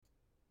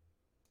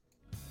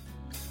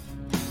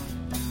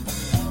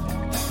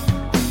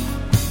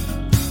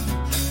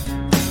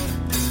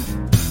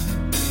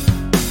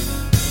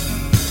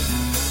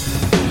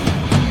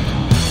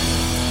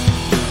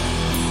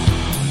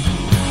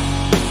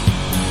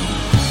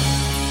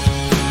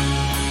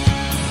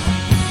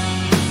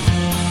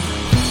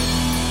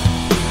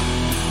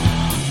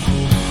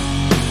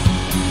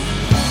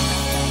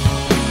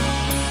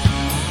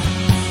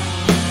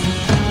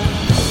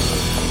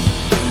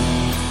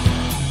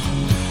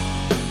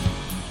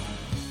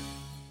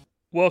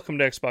Welcome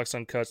to Xbox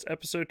Uncut,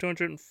 episode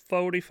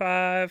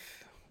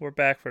 245. We're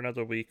back for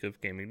another week of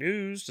gaming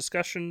news,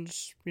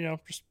 discussions,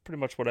 just pretty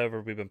much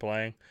whatever we've been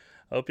playing.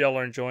 I hope y'all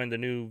are enjoying the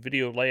new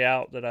video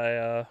layout that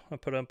I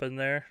put up in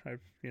there. I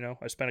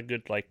spent a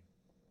good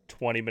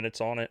 20 minutes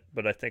on it,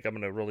 but I think I'm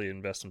going to really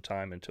invest some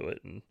time into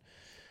it and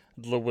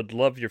would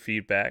love your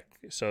feedback.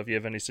 So if you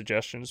have any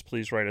suggestions,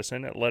 please write us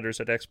in at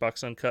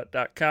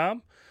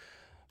letters@xboxuncut.com.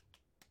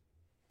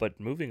 But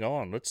moving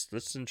on,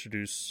 let's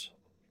introduce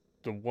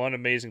the one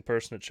amazing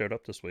person that showed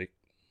up this week.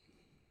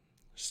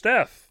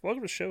 Steph,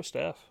 welcome to the show,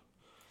 Steph.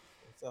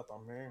 What's up?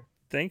 I'm here.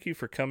 Thank you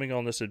for coming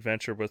on this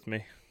adventure with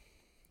me.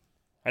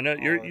 I know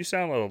you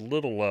sound a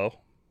little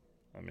low.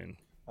 How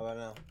about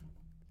now?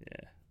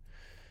 Yeah,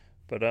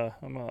 but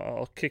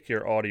I'll kick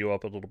your audio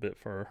up a little bit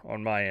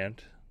on my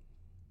end.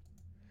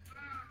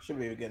 Should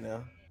be good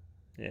now.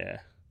 Yeah.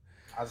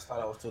 I just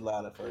thought I was too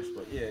loud at first,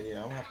 but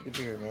yeah, I'm happy to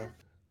be here, man.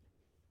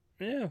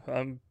 Yeah,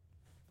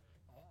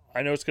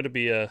 I know it's going to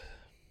be a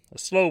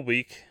slow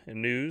week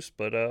in news,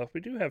 but we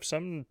do have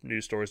some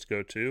news stories to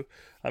go to.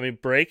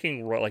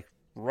 Breaking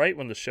right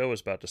when the show was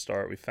about to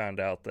start, we found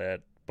out that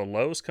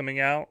Below's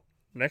coming out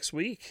next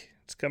week.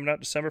 It's coming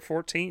out December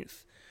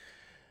 14th.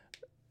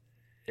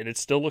 And it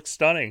still looks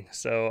stunning,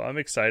 so I'm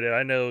excited.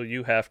 I know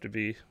you have to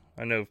be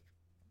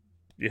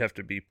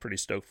pretty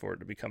stoked for it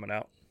to be coming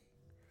out.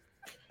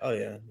 Oh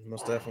yeah,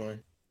 most definitely.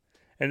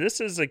 And this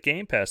is a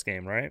Game Pass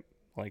game, right?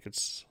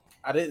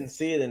 I didn't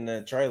see it in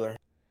the trailer.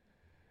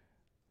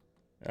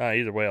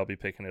 Either way, I'll be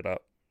picking it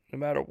up, no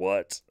matter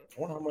what. I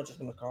wonder how much it's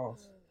gonna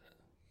cost.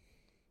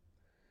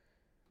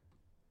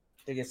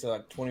 I think it's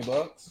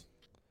 $20.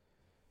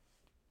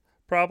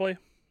 Probably.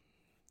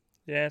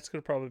 Yeah, it's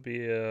gonna probably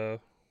be.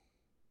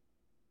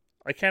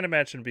 I can't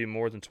imagine it being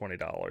more than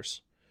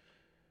 $20.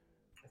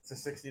 It's a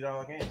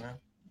 $60 game, man.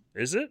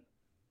 Is it?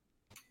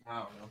 I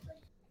don't know.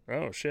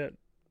 Oh shit!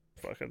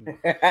 Fucking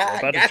I'm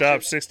about to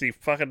drop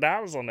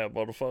 $60 on that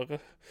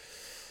motherfucker.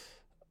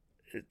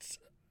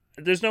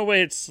 There's no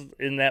way it's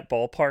in that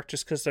ballpark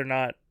just because they're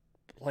not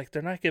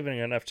giving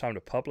enough time to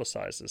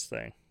publicize this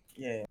thing.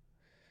 Yeah.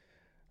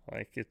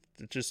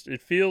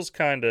 It feels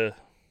kind of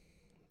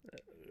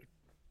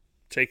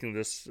taking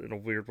this in a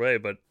weird way,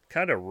 but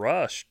kind of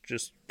rushed.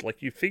 Just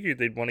you figured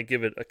they'd want to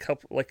give it a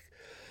couple, at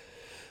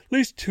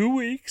least 2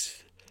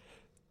 weeks.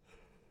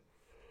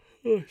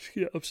 Oh,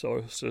 yeah, I'm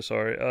so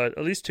sorry. At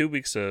least 2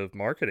 weeks of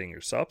marketing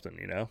or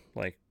something,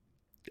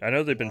 I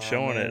know they've been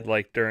showing it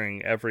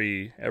during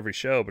every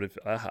show, but if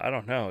I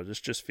don't know,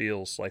 this just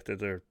feels like that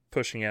they're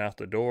pushing it out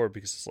the door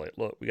because it's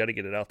look, we got to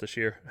get it out this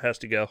year. It has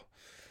to go.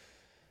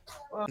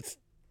 Well,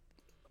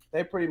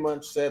 they pretty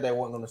much said they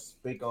weren't going to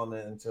speak on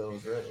it until it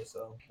was ready.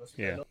 So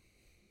yeah.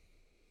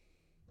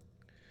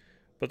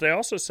 But they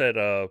also said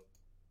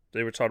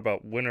they were talking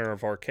about Winter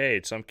of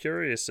Arcade. So I'm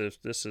curious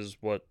if this is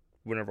what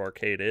Winter of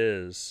Arcade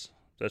is.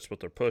 That's what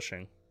they're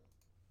pushing.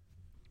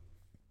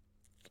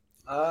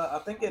 I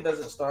think it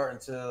doesn't start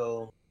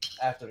until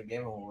after the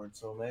Game Awards,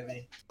 so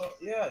maybe.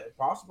 Yeah,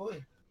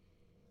 possibly.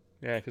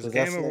 Yeah, because the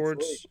Game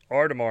Awards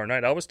are tomorrow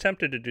night. I was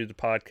tempted to do the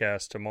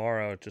podcast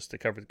tomorrow just to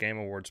cover the Game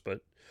Awards,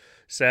 but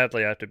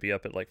sadly I have to be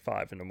up at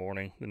 5 in the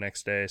morning the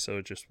next day, so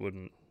it just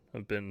wouldn't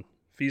have been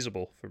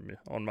feasible for me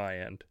on my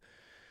end.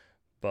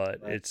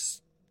 But right.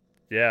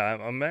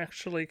 I'm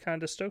actually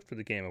kind of stoked for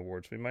the Game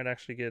Awards. We might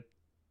actually get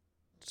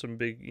some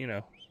big,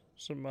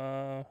 some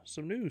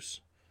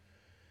news.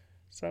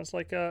 Sounds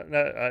like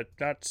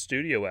not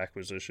studio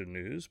acquisition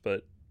news,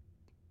 but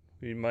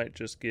we might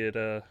just get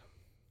oh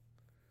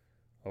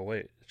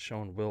wait, it's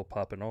showing Will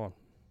popping on.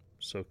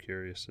 So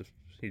curious if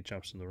he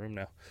jumps in the room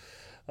now.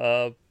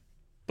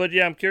 But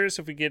yeah, I'm curious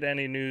if we get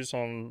any news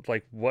on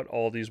what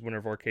all these Winter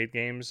of Arcade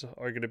games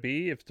are going to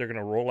be. If they're going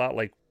to roll out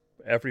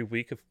every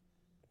week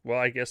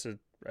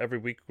every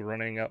week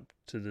running up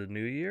to the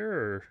new year,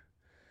 or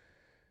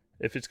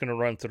if it's going to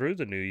run through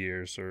the New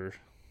Year's. Or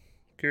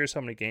curious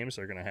how many games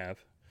they're going to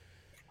have.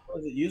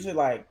 Was it usually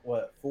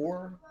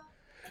 4,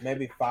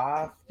 maybe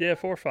 5? Yeah,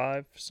 4 or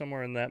 5,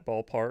 somewhere in that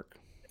ballpark.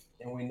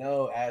 And we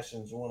know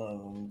Ashen's one of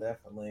them,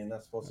 definitely, and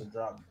that's supposed to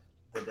drop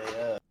the day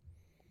of.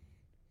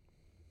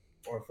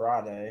 Or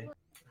Friday,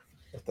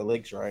 if the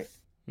league's right.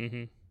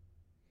 Mm-hmm.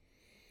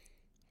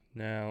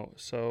 Now,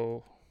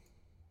 so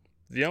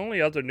the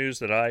only other news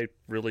that I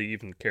really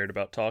even cared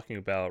about talking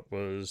about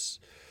was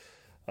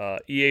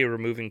EA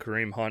removing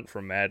Kareem Hunt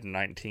from Madden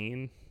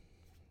 19,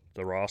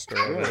 the roster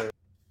of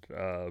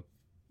it.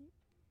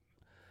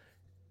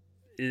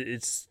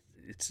 It's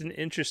an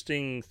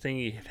interesting thing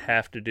you'd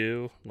have to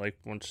do.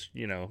 Once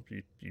you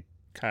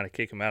kind of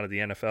kick him out of the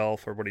NFL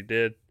for what he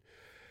did.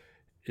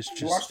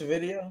 You watched the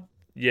video?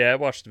 Yeah, I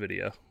watched the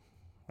video.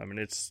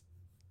 It's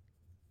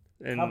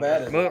and how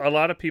bad is it? A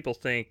lot of people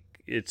think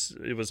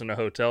it was in a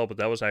hotel, but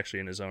that was actually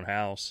in his own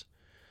house.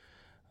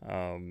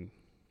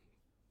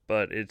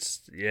 But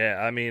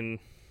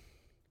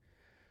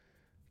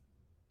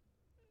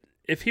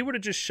if he would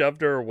have just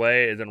shoved her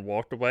away and then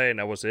walked away and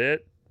that was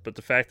it. But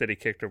the fact that he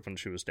kicked her when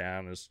she was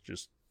down is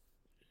just,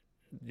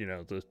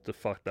 the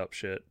fucked up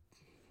shit.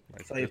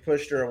 Like, so he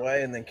pushed her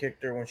away and then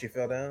kicked her when she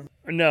fell down?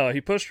 No,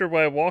 he pushed her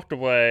away, walked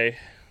away,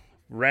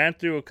 ran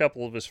through a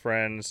couple of his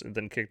friends, and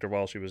then kicked her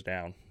while she was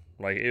down.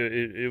 Like,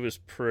 it was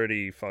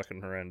pretty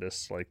fucking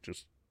horrendous. Like,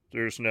 just,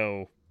 there's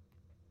no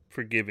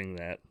forgiving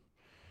that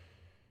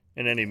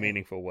in any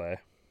meaningful way.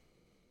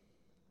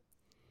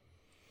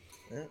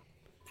 Yeah.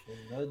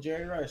 Another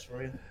Jerry Rice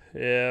for you.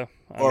 Yeah.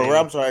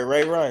 I'm sorry,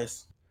 Ray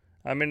Rice.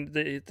 I mean,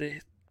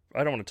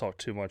 I don't want to talk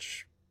too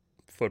much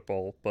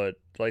football, but,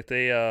 like,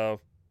 he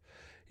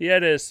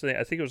had his thing,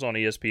 I think it was on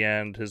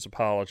ESPN, his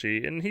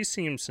apology, and he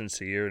seemed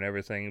sincere and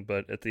everything,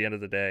 but at the end of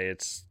the day,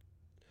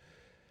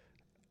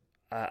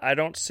 I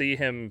don't see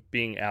him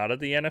being out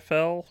of the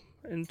NFL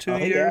in 2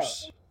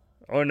 years.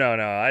 Oh, no.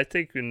 I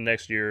think in the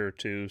next year or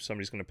two,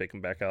 somebody's going to pick him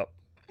back up.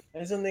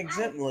 He's on the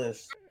exempt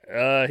list.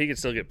 He can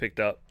still get picked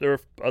up. There are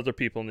other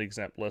people on the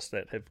exempt list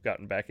that have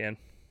gotten back in.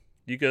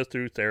 You go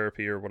through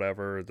therapy or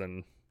whatever,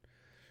 then,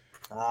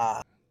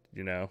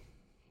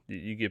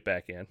 you get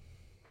back in.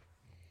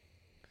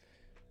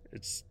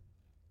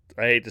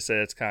 I hate to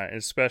say it's kind of,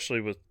 especially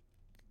with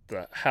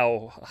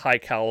how high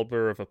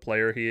caliber of a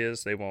player he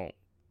is, they won't.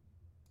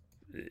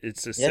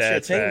 It's a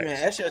sad fact. Man.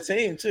 That's your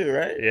team too,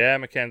 right? Yeah,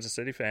 I'm a Kansas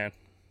City fan.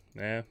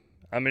 Yeah,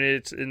 I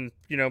mean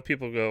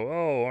people go,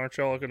 oh, aren't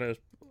y'all gonna?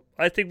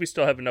 I think we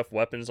still have enough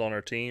weapons on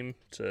our team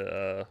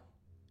to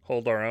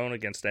hold our own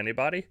against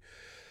anybody.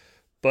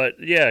 But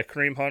yeah,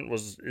 Kareem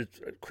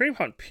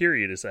Hunt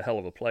period is a hell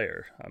of a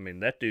player. I mean,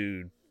 that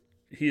dude,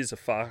 he is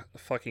a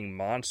fucking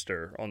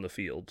monster on the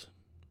field,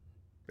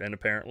 and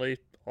apparently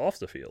off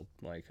the field.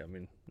 Like, I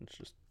mean, it's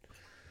just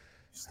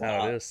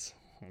how it is.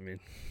 I mean.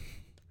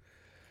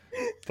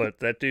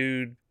 But that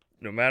dude,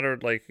 no matter,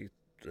 like,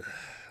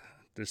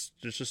 there's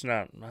just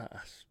not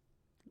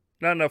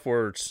enough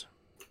words.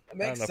 It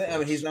makes sense. I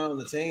mean, he's not on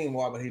the team.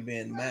 Why would he be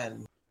in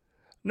Madden?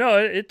 No,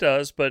 it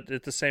does. But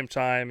at the same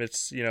time,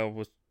 it's,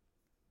 do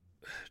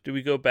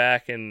we go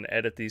back and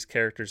edit these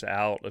characters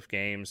out of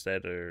games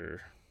that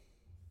are,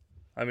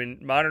 I mean,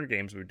 modern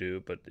games we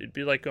do, but it'd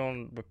be like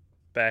going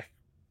back,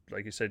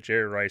 like you said,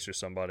 Jerry Rice or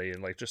somebody,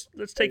 and, like, just,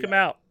 let's take him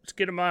out. Let's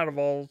get him out of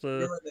all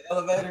the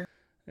elevator.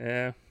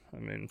 Yeah. I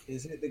mean,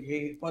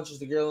 he punches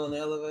the girl in the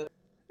elevator.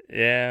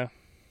 Yeah,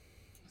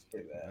 that's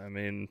pretty bad. I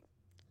mean,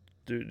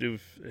 dude,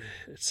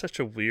 it's such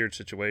a weird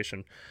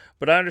situation.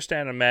 But I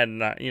understand in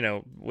Madden,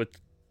 with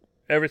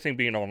everything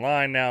being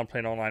online now and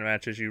playing online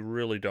matches, you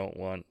really don't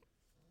want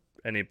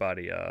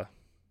anybody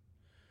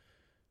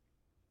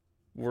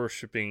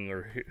worshiping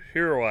or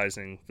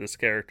heroizing this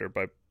character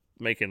by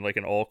making like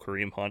an all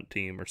Kareem Hunt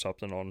team or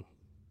something on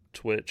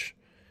Twitch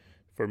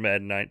for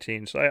Madden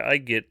 19. So I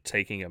get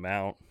taking him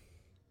out.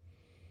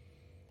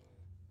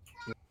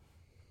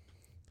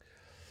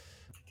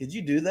 Could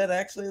you do that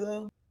actually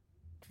though?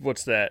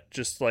 What's that?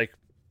 Just like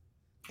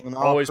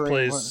always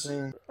plays.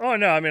 Oh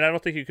no, I mean I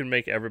don't think you can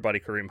make everybody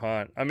Kareem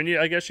Hunt. I mean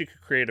I guess you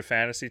could create a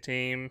fantasy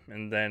team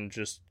and then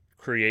just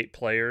create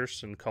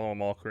players and call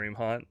them all Kareem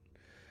Hunt.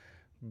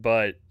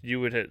 But you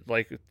would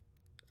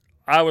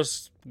I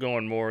was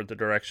going more the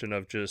direction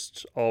of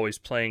just always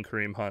playing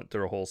Kareem Hunt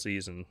through a whole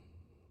season,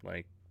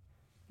 like,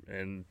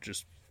 and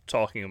just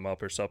talking him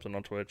up or something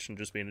on Twitch and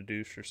just being a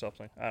douche or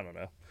something. I don't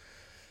know.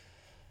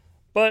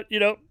 But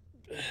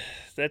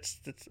that's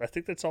I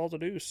think that's all the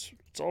news.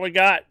 It's all I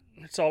got.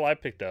 It's all I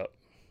picked up.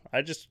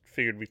 I just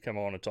figured we'd come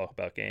on and talk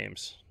about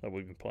games that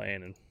we've been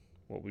playing and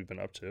what we've been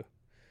up to.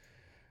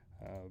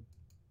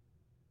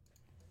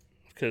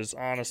 Because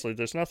honestly,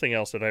 there's nothing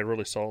else that I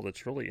really saw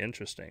that's really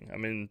interesting. I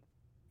mean,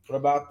 what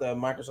about the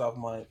Microsoft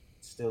might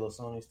steal a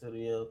Sony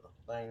studio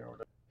thing or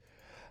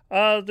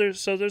whatever?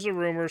 There's a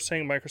rumor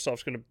saying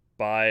Microsoft's going to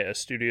buy a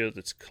studio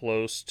that's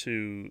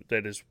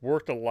that has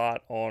worked a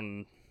lot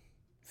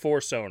for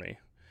Sony.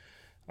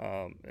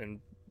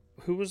 And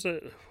who was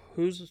it?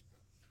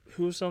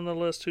 Who's on the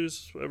list?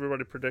 Who's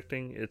everybody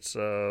predicting? It's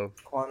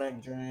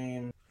Quantic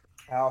Dream,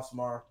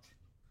 Housemarque,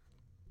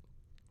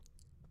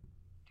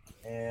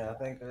 and I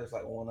think there's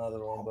like one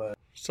other one, but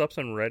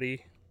something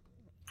Ready.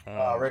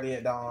 Ready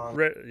at Dawn.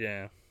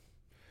 Yeah.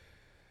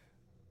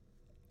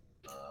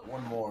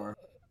 One more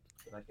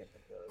that I can't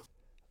think of.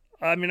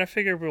 I mean, I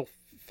figure we'll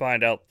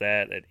find out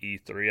that at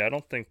E3. I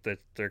don't think that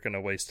they're going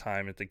to waste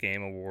time at the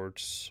Game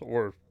Awards,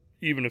 or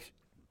even if,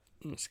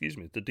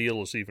 the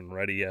deal is even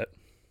ready yet.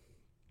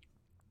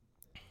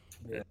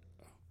 Yeah.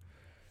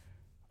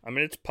 I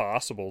mean, it's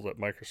possible that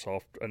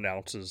Microsoft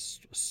announces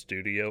a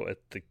studio at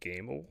the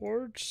Game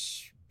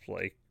Awards.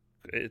 Like,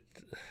 it.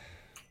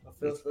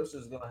 Phil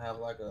Spencer's going to have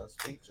like a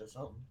speech or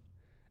something.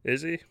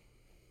 Is he?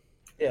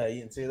 Yeah,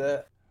 you didn't see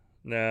that?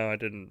 No, I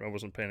didn't. I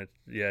wasn't paying it.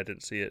 Yeah, I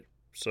didn't see it.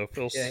 So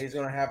Phil. Yeah, he's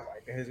gonna have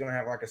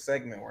like a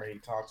segment where he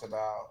talks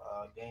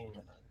about gaming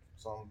or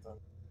something.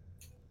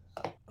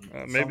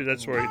 Maybe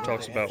that's where he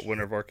talks about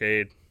Winter of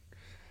Arcade.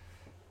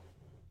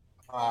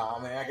 I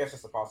mean, I guess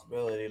it's a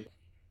possibility.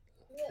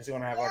 He's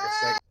gonna have like a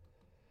segment.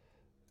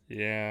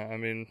 Yeah, I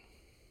mean,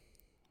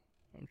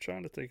 I'm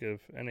trying to think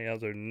of any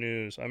other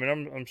news. I mean,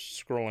 I'm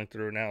scrolling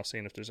through now,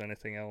 seeing if there's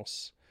anything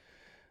else.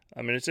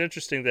 I mean, it's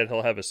interesting that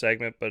he'll have a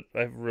segment, but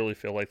I really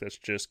feel like that's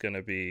just going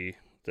to be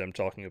them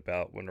talking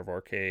about Winter of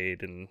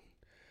Arcade and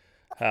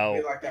It'll how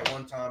be like that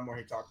one time where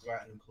he talked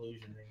about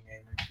inclusion in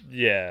gaming.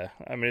 yeah,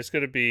 I mean it's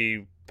going to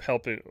be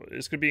helping.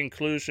 It's going to be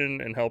inclusion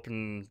and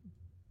helping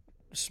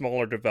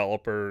smaller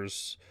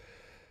developers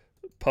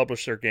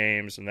publish their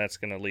games, and that's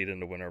going to lead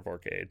into Winter of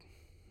Arcade.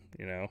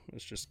 You know,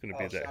 it's just going to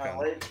be that Sean kind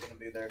Layden's going to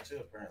be there too,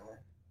 apparently.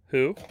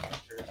 Who?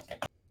 Sure.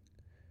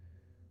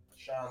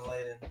 Sean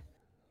Layden.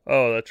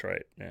 Oh, that's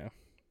right. Yeah.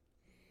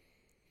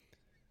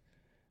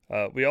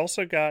 We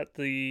also got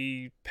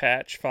the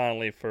patch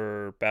finally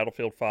for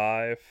Battlefield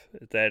 5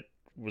 that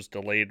was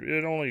delayed.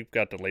 It only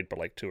got delayed by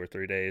like 2 or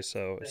 3 days,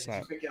 so it's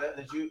not. Did you pick it up?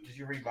 Did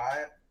you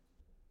rebuy it?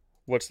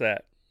 What's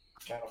that?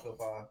 Battlefield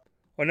 5.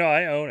 Oh no,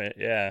 I own it.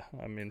 Yeah,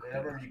 I mean. I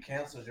remember you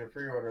canceled your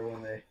pre-order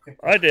when they.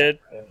 I did,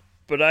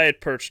 but I had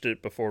purchased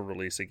it before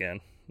release again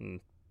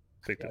and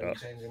picked it up.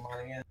 You changed your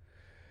mind again?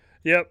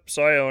 Yep,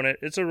 so I own it.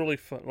 It's a really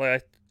fun.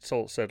 Like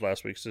I said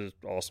last week, it's an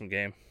awesome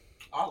game.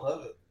 I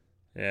love it.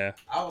 Yeah.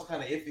 I was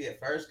kind of iffy at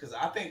first because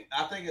I think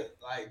it,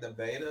 like the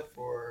beta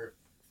for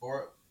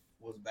it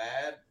was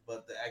bad,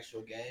 but the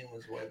actual game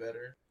was way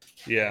better.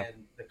 Yeah.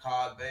 And the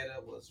COD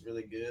beta was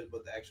really good,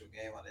 but the actual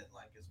game I didn't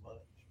like as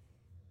much.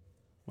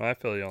 Well, I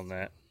feel you on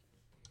that.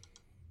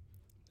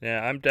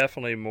 Yeah, I'm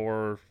definitely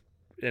more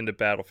into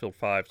Battlefield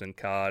 5 than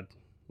COD.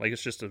 Like,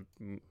 it's just a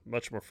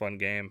much more fun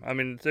game. I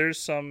mean, there's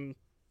some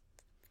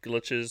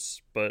glitches,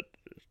 but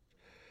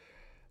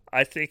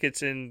I think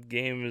it's in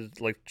game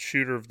like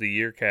shooter of the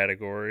year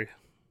category.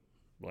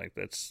 Like,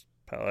 that's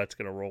how that's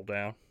gonna roll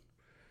down.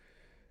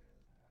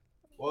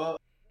 Well,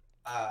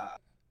 I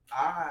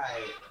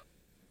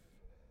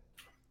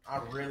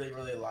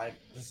really like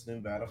this new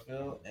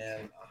Battlefield,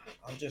 and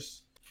I'm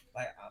just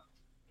like,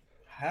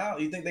 how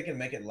you think they can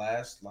make it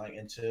last like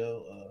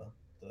until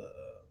the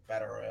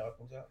Battle Royale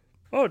comes out?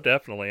 Oh,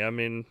 definitely. I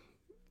mean,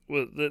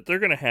 they're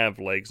gonna have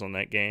legs on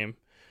that game.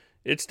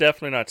 It's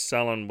definitely not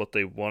selling what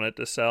they want it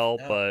to sell,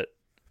 no. But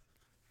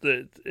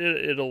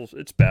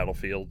it's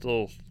Battlefield.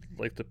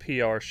 Like the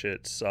PR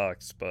shit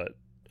sucks, but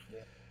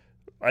yeah.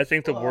 I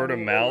think the word of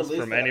mouth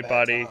from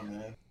anybody.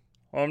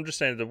 Well, I'm just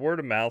saying the word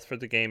of mouth for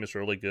the game is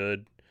really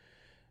good,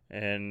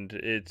 and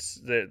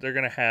they're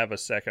gonna have a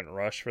second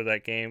rush for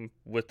that game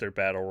with their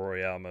Battle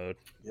Royale mode.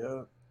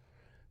 Yeah.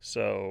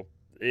 So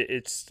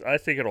I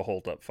think it'll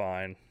hold up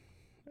fine.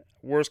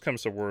 Worst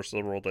comes to worst,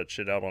 they'll roll that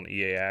shit out on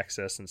EA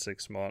Access in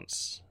 6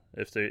 months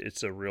if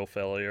it's a real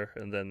failure,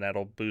 and then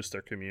that'll boost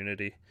their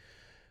community.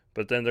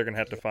 But then they're going to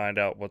have to find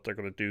out what they're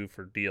going to do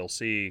for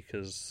DLC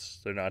because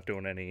they're not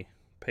doing any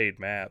paid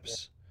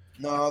maps.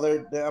 No,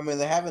 they're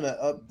having an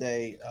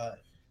update. I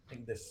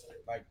think this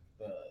like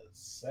the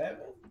 7th.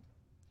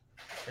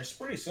 It's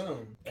pretty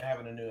soon. They're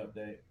having a new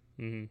update.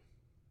 Mm-hmm.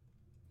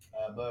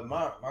 But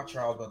my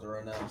trial's about to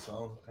run out,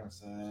 so I'm kind of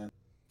sad.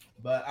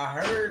 But I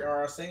heard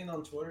or I seen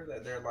on Twitter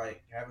that they're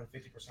like having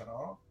 50%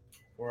 off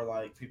for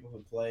like people who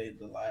played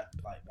the like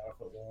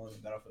Battlefield 1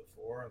 and Battlefield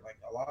 4 like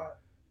a lot,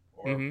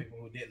 or people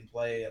who didn't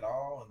play at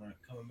all and they're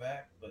coming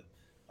back, but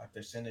like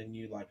they're sending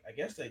you like I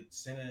guess they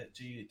sending it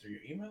to you through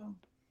your email,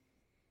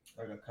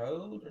 like a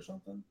code or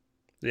something.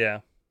 Yeah.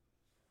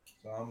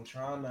 So I'm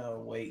trying to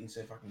wait and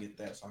see if I can get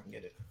that so I can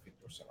get it for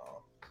 50%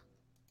 off.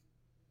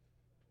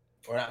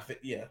 Or not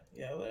 50, yeah.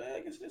 Well, I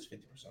guess it's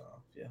 50%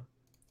 off. Yeah.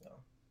 So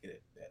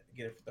get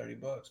it for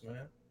 $30,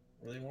 man.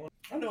 Really want it.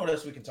 I know what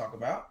else we can talk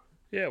about.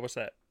 Yeah, what's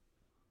that?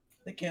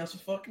 They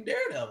canceled fucking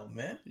Daredevil,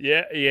 man.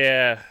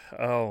 Yeah.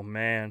 Oh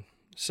man.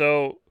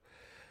 So,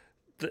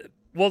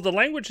 the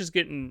language is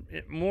getting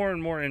more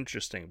and more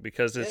interesting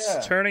because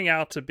it's turning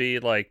out to be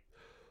like,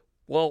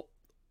 well,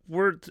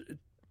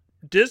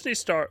 Disney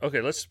start.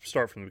 Okay, let's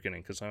start from the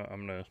beginning because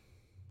I'm gonna,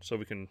 so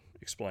we can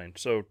explain.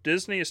 So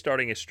Disney is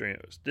starting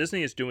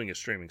Disney is doing a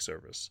streaming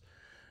service,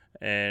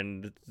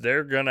 and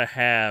they're gonna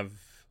have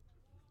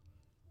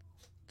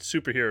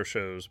superhero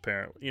shows.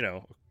 Apparently,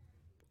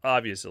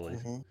 obviously.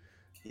 Mm-hmm.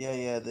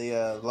 Yeah.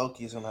 The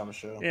Loki's gonna have a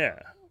show. Yeah,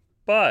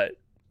 but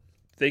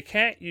they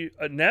can't.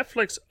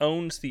 Netflix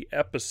owns the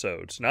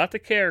episodes, not the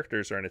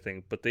characters or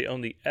anything, but they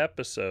own the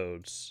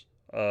episodes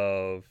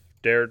of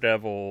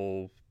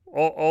Daredevil.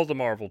 All the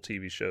Marvel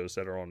TV shows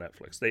that are on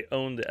Netflix, they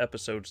own the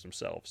episodes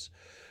themselves.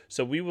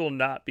 So we will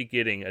not be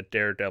getting a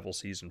Daredevil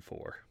season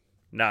 4.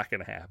 Not going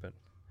to happen.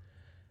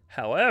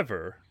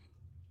 However,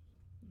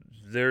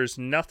 there's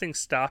nothing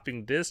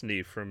stopping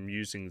Disney from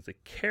using the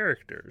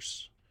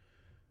characters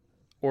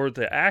or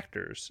the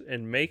actors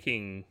and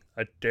making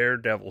a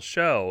Daredevil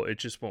show. It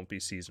just won't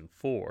be season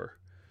 4.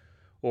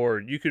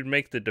 Or you could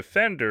make the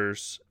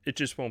Defenders, it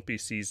just won't be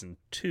season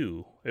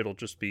 2. It'll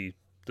just be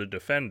the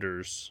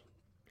Defenders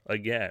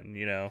again,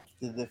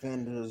 The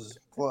Defenders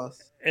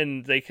Plus.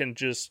 And they can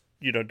just,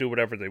 do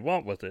whatever they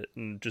want with it.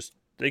 And just,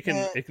 they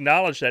can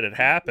acknowledge that it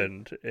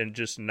happened and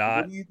just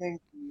not what do you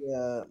think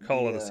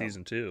call it a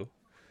season 2.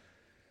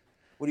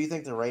 What do you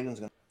think the rating's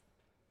going to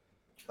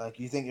be? Like,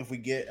 you think if we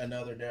get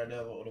another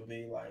Daredevil, it'll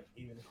be, like,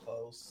 even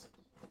close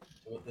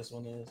to what this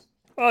one is?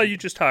 Well, you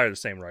just hire the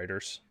same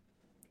writers.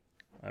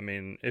 I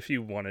mean, if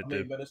you wanted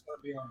to. But it's going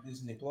to be on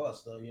Disney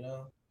Plus, though,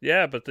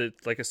 Yeah, but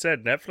like I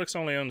said, Netflix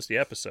only owns the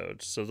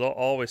episodes, so they'll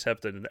always have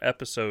the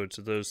episodes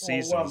of those Well, what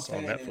I'm seasons on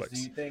saying is, do Netflix.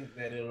 you think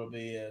that it'll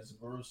be as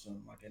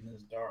gruesome, like in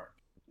this dark?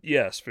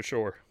 Yes, for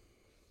sure.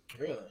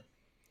 Really?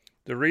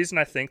 The reason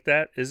I think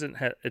that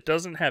it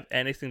doesn't have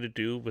anything to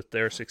do with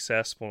their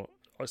success on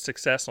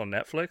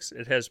Netflix.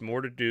 It has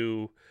more to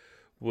do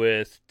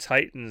with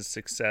Titan's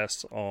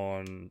success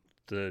on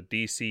the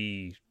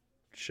DC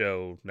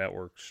show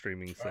network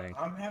streaming thing.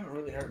 I haven't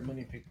really heard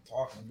many people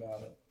talking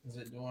about it. Is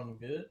it doing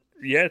good?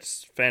 Yeah,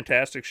 it's a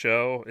fantastic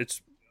show.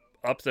 It's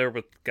up there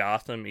with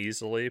Gotham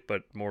easily,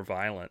 but more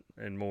violent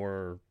and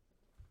more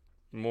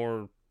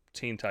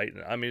Teen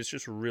Titan. I mean, it's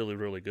just really,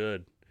 really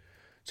good.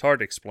 It's hard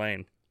to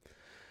explain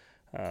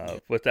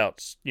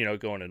without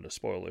going into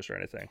spoilers or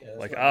anything. Yeah,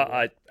 like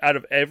I out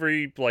of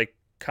every like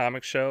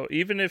comic show,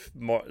 even if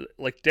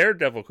like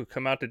Daredevil could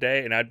come out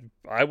today, and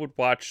I would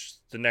watch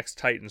the next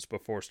Titans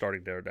before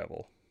starting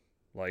Daredevil.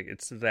 Like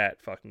it's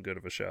that fucking good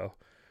of a show.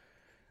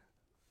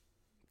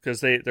 Because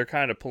they're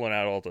kind of pulling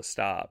out all the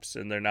stops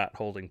and they're not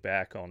holding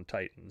back on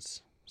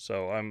Titans.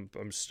 So I'm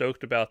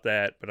stoked about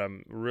that, but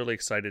I'm really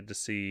excited to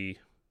see.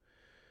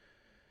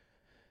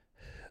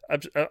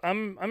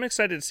 I'm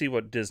excited to see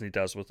what Disney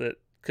does with it,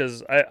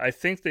 because I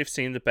think they've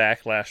seen the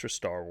backlash with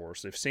Star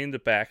Wars. They've seen the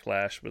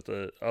backlash with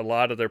a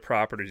lot of their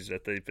properties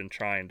that they've been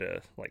trying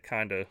to like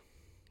kind of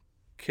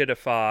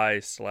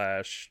kidify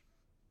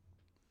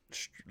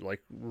 /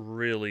 like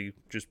really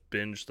just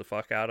binge the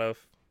fuck out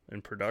of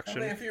in production.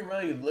 I mean, if you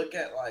really look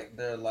at like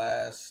their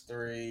last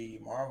 3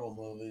 Marvel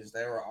movies,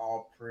 they were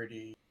all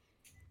pretty.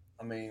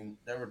 I mean,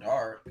 they were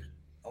dark.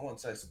 I wouldn't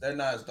say they're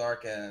not as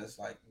dark as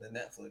like the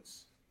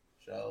Netflix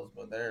shows,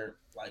 but they're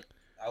like,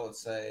 I would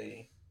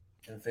say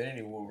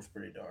Infinity War was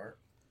pretty dark.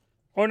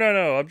 Oh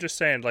no! I'm just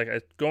saying, like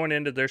going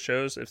into their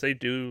shows, if they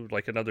do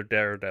like another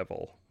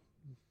Daredevil,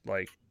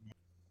 like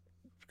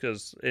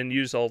and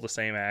use all the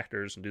same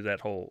actors and do that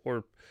whole,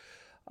 or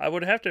I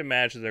would have to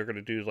imagine they're going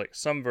to do like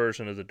some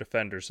version of the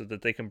Defenders so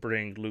that they can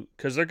bring Luke,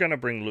 because they're going to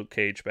bring Luke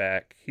Cage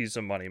back. He's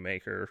a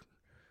moneymaker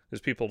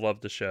because people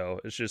love the show.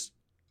 It's just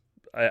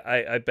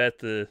I bet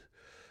the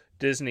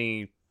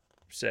Disney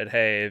said,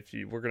 hey,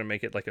 we're going to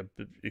make it like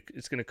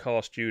it's going to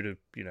cost you to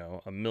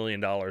 $1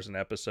 million an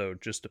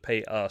episode just to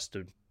pay us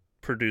to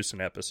produce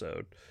an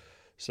episode.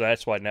 So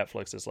that's why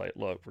Netflix is like,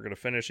 look, we're going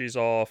to finish these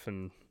off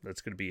and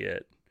that's going to be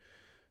it.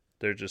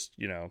 They're just,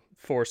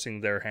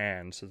 forcing their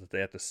hand so that they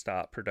have to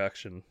stop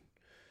production.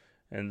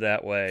 And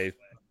that way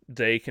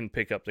they can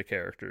pick up the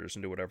characters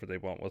and do whatever they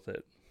want with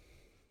it.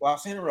 Well,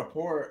 I've seen a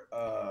report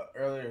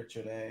earlier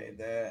today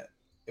that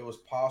it was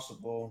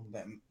possible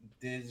that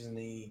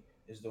Disney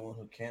is the one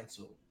who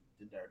canceled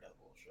the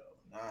Daredevil show,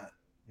 not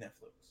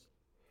Netflix.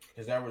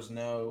 Because there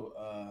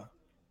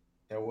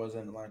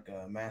wasn't like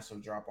a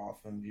massive drop off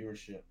in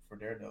viewership for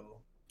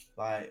Daredevil.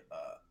 Like,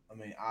 I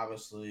mean,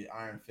 obviously,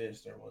 Iron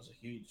Fist, there was a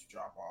huge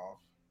drop off.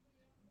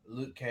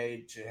 Luke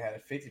Cage had a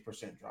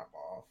 50% drop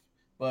off,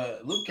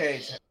 but Luke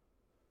Cage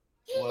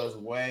was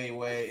way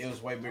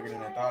bigger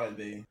than I thought it'd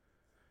be.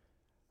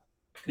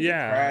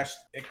 Yeah,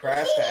 it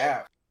crashed the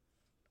app.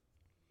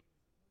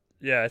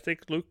 Yeah, I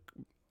think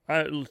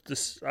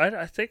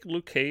I think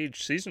Luke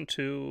Cage season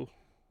 2.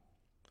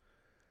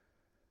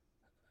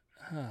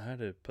 How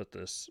to put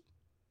this?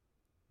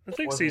 I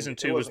think season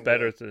 2 was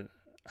better than.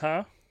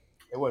 Huh?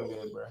 It wasn't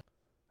good, bro.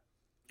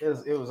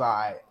 It was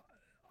alright.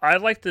 I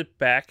liked the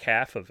back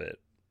half of it.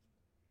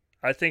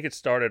 I think it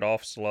started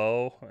off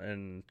slow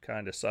and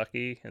kind of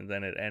sucky, and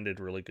then it ended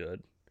really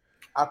good.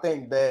 I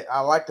think that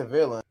I like the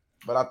villain,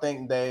 but I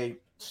think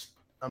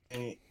how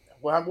many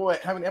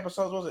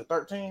episodes was it?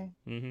 13?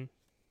 Mm-hmm.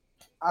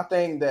 I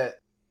think that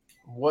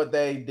what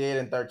they did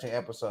in 13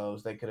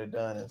 episodes, they could have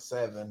done in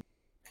 7.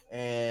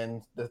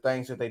 And the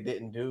things that they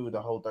didn't do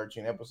the whole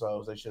 13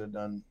 episodes, they should have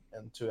done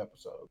in 2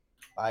 episodes.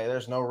 Like,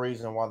 there's no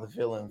reason why the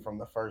villain from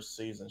the first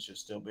season should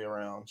still be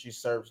around. She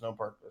serves no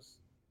purpose.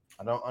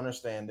 I don't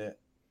understand it.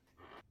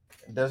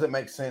 It doesn't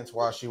make sense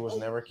why she was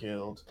never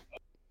killed.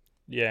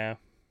 Yeah.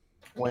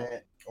 When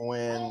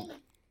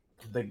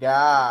the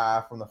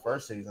guy from the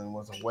first season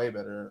was a way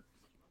better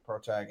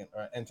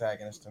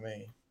antagonist to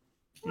me.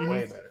 Mm-hmm.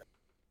 Way better.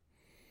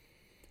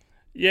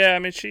 Yeah, I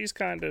mean, she's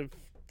kind of...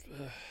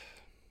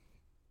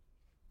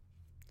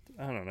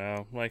 I don't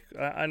know. Like,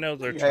 I know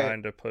they're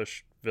trying to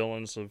push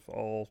villains of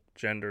all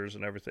genders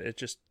and everything. It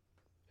just...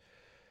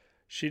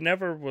 She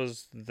never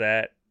was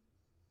that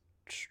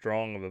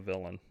strong of a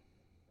villain.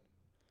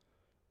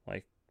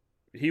 Like,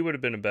 he would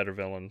have been a better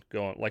villain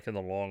going, like, in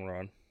the long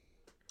run.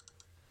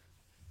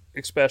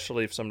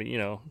 Especially if somebody,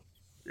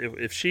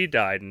 if she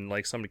died and,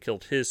 like, somebody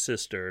killed his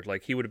sister,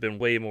 like, he would have been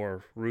way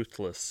more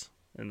ruthless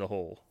in the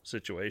whole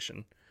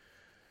situation.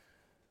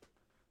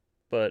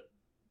 But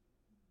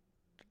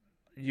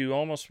you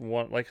almost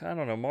want, like, I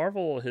don't know,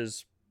 Marvel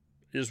is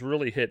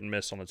really hit and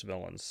miss on its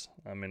villains.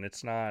 I mean,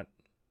 it's not,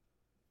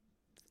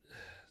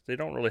 they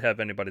don't really have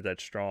anybody that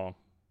strong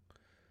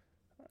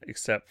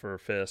except for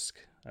Fisk.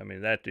 I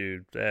mean, that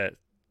dude,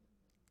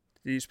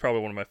 he's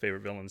probably one of my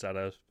favorite villains out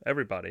of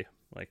everybody.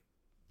 Like,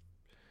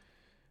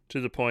 to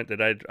the point that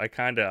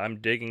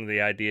I'm digging the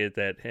idea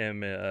that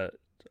him,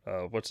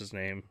 what's his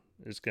name,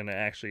 is gonna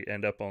actually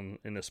end up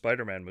in a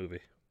Spider-Man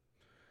movie.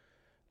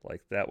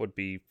 Like, that would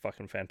be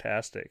fucking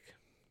fantastic.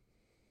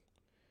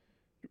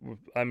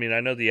 I mean, I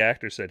know the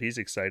actor said he's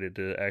excited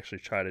to actually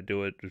try to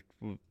do it.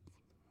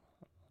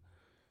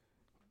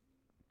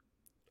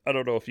 I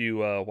don't know if you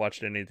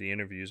watched any of the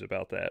interviews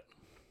about that.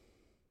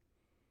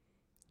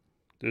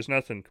 There's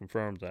nothing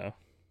confirmed, though.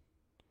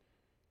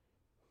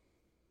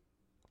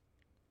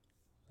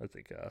 I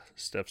think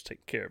Steph's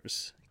taking care of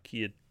his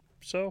kid.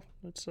 So,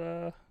 it's,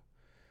 I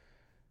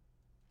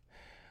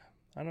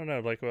don't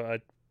know, like,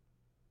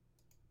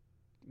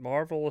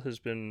 Marvel has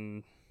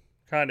been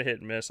kind of hit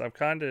and miss. I'm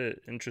kind of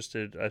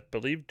interested. I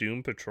believe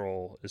Doom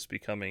Patrol is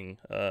becoming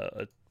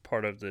a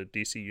part of the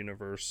DC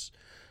Universe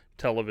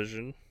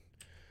television.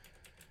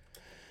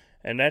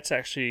 And that's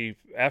actually,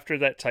 after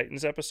that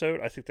Titans episode,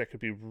 I think that could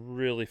be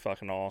really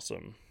fucking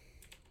awesome.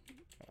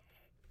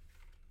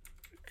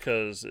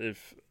 Because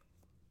if...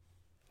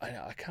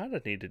 I kind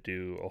of need to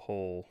do a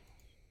whole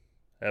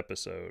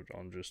episode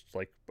on just,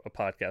 like, a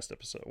podcast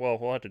episode. Well,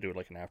 we'll have to do it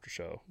like an after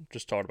show.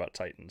 Just talk about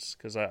Titans.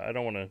 Because I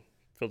don't want to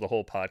fill the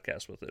whole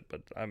podcast with it,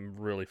 but I'm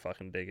really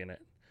fucking digging it.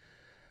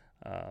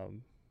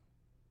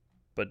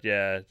 But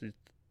yeah,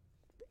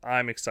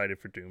 I'm excited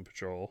for Doom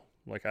Patrol.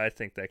 Like, I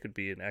think that could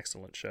be an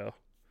excellent show.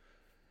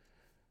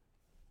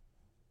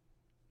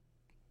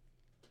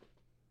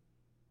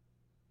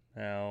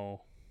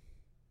 Now,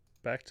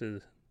 back to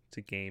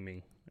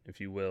gaming,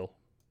 if you will.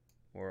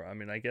 Or, I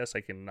mean, I guess I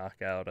can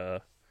knock out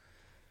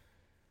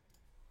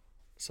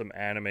some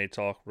anime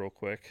talk real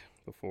quick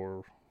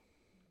before,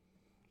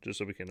 just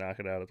so we can knock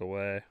it out of the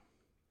way.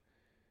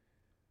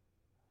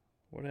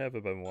 What have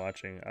I been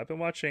watching? I've been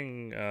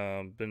watching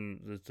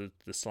the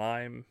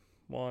slime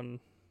one.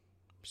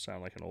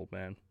 Sound like an old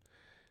man.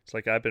 It's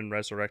like I've been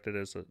resurrected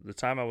as the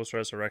time I was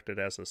resurrected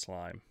as a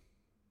slime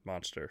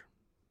monster.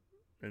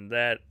 And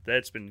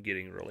that's been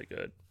getting really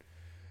good.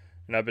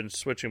 And I've been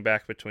switching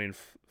back between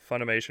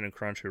Funimation and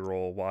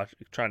Crunchyroll,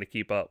 trying to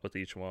keep up with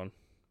each one.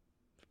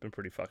 It's been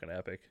pretty fucking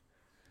epic.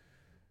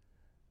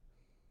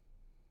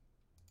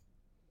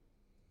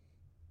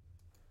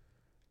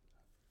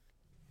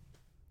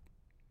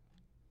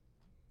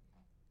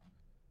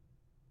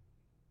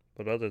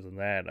 But other than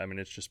that, I mean,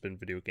 it's just been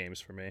video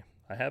games for me.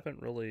 I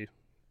haven't really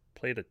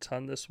played a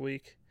ton this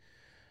week.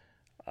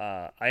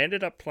 I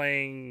ended up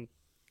playing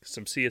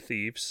some Sea of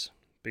Thieves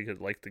because,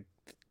 like, the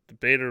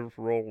beta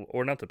roll,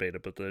 or not the beta,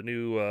 but the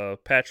new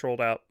patch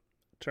rolled out.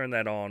 Turned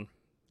that on,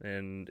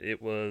 and it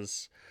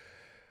was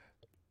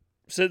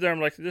sit there.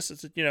 I'm like, this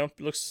is,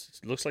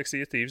 looks like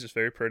Sea of Thieves. It's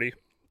very pretty.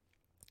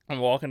 I'm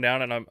walking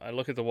down, and I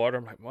look at the water.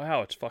 I'm like,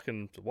 wow, it's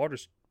fucking, the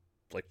water's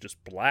like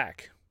just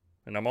black,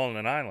 and I'm on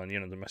an island.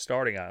 My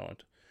starting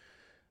island.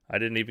 I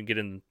didn't even get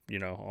in,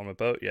 on my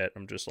boat yet.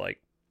 I'm just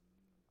like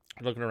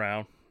looking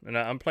around, and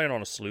I'm playing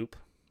on a sloop,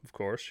 of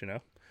course,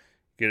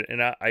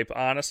 And I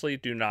honestly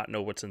do not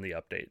know what's in the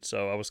update.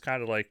 So I was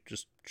kind of like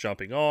just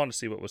jumping on to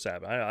see what was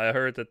happening. I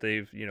heard that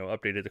they've,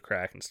 updated the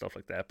crack and stuff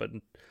like that, but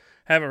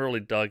haven't really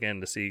dug in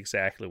to see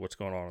exactly what's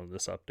going on in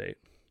this update.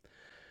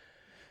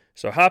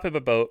 So I hop in my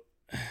boat,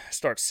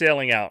 start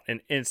sailing out,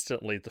 and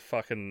instantly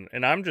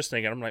and I'm just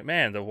thinking, I'm like,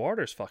 man, the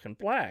water's fucking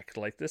black.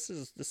 Like, this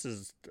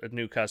is a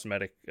new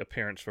cosmetic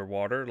appearance for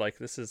water. Like,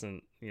 this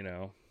isn't,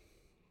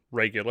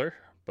 regular,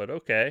 but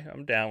okay,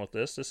 I'm down with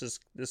this. This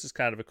is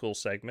kind of a cool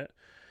segment.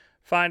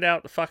 Find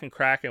out the fucking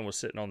Kraken was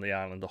sitting on the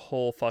island the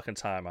whole fucking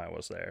time I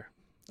was there.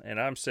 And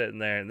I'm sitting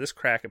there, and this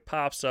Kraken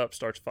pops up,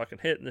 starts fucking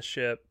hitting the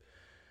ship.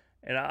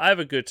 And I have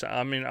a good time.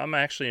 I mean, I'm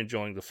actually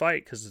enjoying the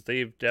fight because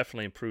they've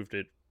definitely improved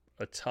it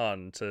a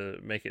ton to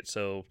make it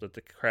so that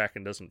the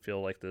Kraken doesn't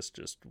feel like this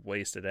just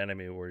wasted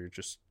enemy where you're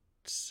just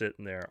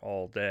sitting there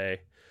all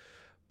day.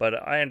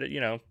 But I ended,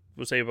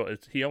 was able,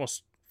 he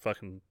almost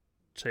fucking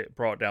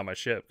brought down my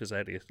ship because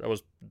I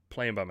was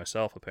playing by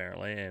myself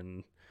apparently,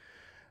 and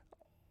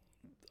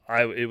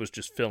it was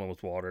just filling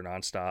with water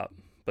nonstop.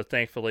 But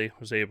thankfully,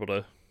 was able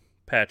to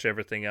patch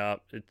everything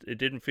up. It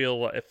didn't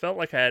feel. It felt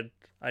like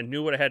I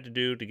knew what I had to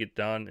do to get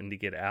done and to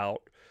get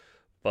out,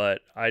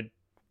 but I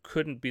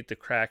couldn't beat the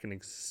Kraken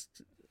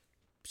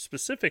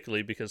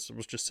specifically because I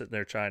was just sitting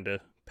there trying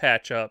to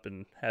patch up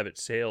and have it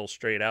sail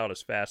straight out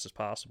as fast as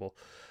possible.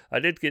 I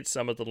did get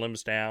some of the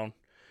limbs down,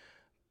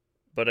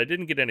 but I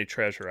didn't get any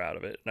treasure out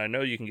of it. And I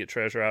know you can get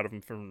treasure out of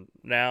them from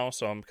now,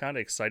 so I'm kind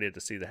of excited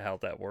to see how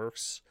that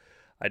works.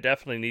 I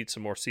definitely need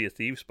some more Sea of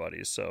Thieves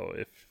buddies, so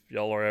if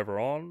y'all are ever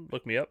on,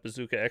 look me up,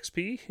 Bazooka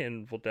XP,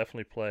 and we'll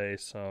definitely play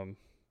some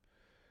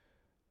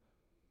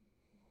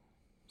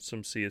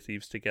Sea of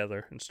Thieves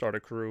together and start a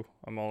crew.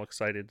 I'm all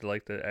excited to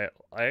like that.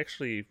 I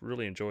actually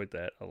really enjoyed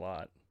that a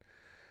lot.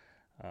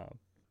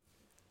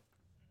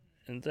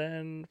 And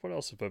then, what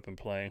else have I been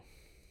playing?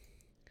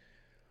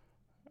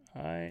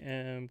 I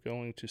am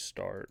going to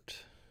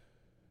start...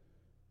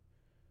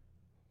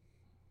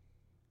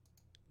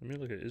 Let me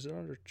look at, is it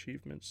under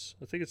achievements?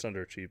 I think it's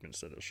under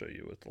achievements that it'll show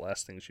you with the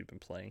last things you've been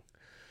playing.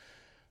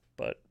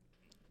 But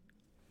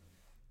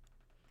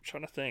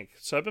trying to think.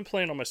 So I've been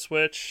playing on my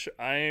Switch.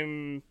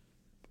 I'm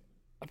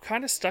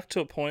kind of stuck to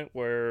a point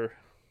where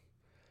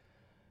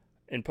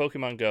in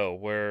Pokemon Go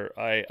where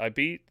I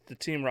beat the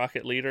Team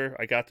Rocket leader.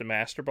 I got the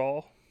Master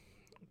Ball,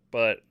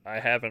 but I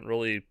haven't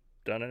really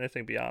done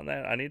anything beyond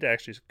that. I need to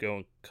actually go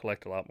and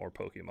collect a lot more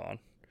Pokemon.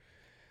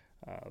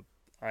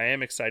 I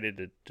am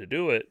excited to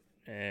do it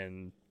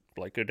and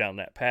like go down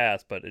that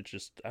path, but it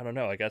just, I don't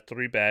know. I got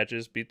 3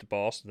 badges, beat the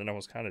boss, and then I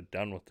was kind of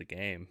done with the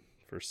game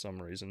for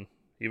some reason,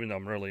 even though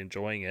I'm really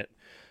enjoying it.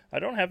 I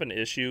don't have an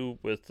issue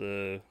with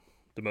the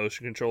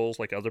motion controls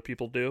like other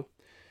people do.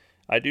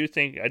 I do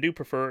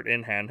prefer it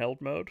in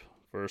handheld mode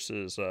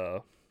versus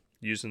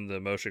using the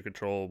motion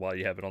control while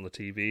you have it on the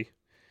TV.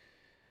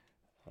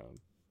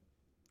 I'm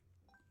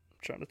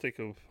trying to think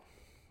of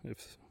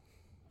if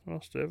what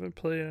else. Do I haven't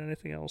played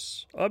anything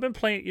else? Oh, I've been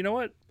playing. You know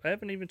what? I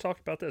haven't even talked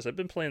about this. I've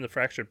been playing the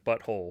Fractured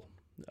Butthole,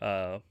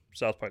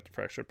 South Park: The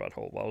Fractured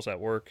Butthole, while I was at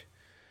work.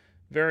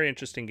 Very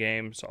interesting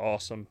game. It's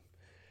awesome,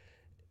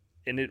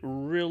 and it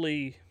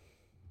really.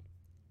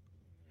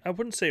 I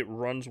wouldn't say it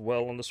runs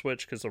well on the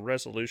Switch because the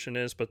resolution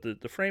is, but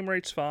the frame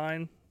rate's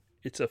fine.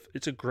 It's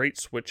a great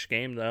Switch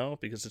game though,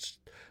 because it's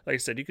like I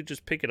said, you could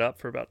just pick it up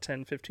for about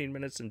 10-15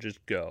 minutes and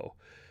just go,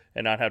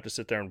 and not have to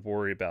sit there and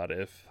worry about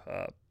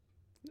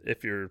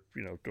if you're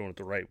doing it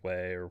the right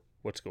way or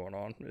what's going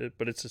on.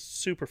 But it's a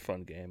super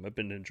fun game. I've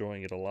been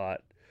enjoying it a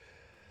lot.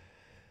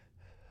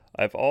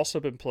 I've also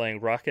been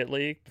playing Rocket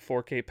League. The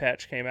 4K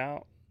patch came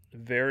out.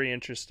 Very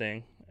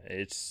interesting.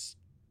 It's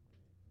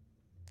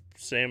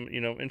same,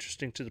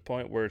 interesting to the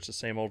point where it's the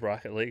same old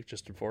Rocket League,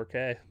 just in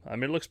 4K. I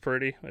mean, it looks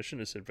pretty. I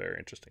shouldn't have said very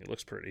interesting. It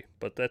looks pretty,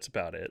 but that's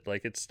about it.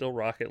 Like, it's still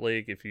Rocket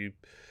League. If you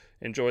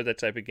enjoy that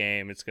type of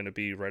game, it's going to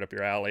be right up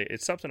your alley.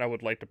 It's something I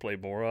would like to play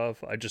more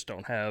of. I just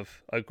don't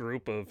have a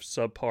group of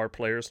subpar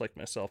players like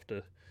myself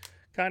to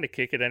kind of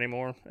kick it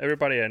anymore.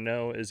 Everybody I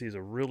know is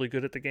either really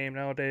good at the game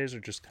nowadays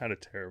or just kind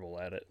of terrible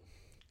at it.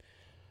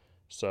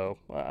 So,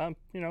 if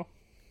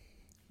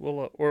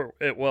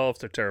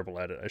they're terrible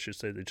at it, I should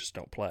say they just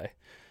don't play.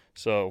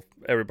 So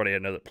everybody I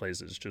know that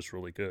plays it is just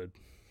really good.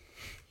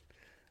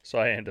 So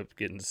I end up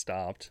getting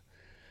stopped.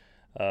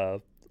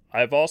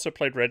 I've also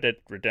played Red Dead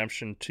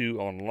Redemption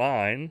 2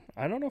 online.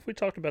 I don't know if we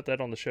talked about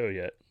that on the show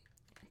yet.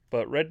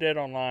 But Red Dead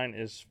Online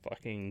is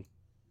fucking...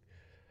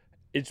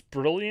 It's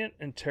brilliant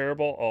and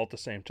terrible all at the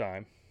same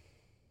time.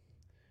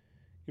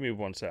 Give me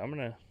one sec. I'm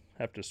going to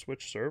have to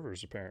switch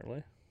servers,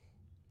 apparently.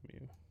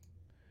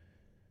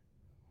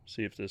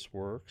 See if this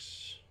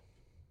works.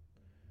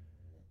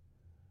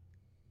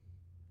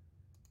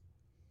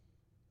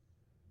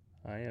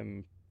 I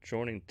am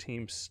joining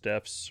Team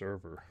STEPH's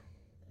server.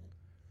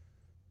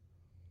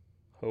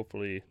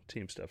 Hopefully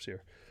Team STEPH's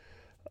here.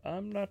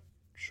 I'm not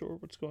sure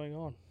what's going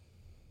on.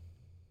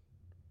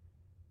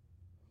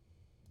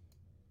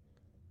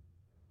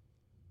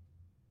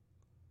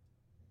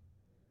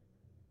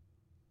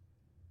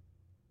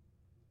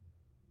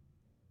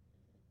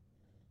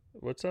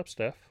 What's up,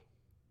 Steph?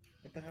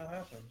 What the hell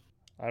happened?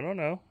 I don't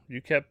know.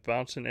 You kept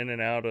bouncing in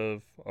and out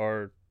of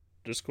our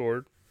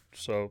Discord,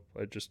 so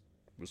I just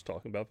was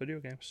talking about video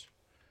games.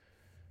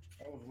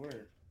 That was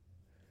weird.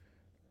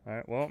 All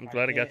right. Well, I'm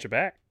glad I got you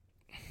back.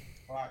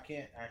 Well, I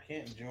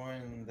can't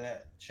join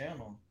that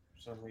channel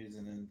for some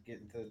reason and get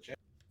into the chat.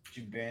 Did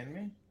you ban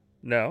me?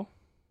 No.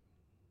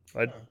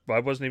 I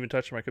wasn't even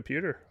touching my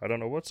computer. I don't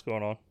know what's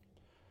going on.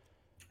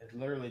 It's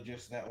literally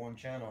just that one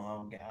channel.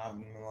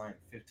 I'm in like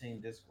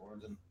 15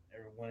 Discords and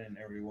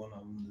every one of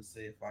them to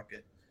see if I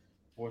could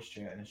voice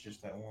chat, and it's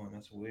just that one.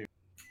 That's weird.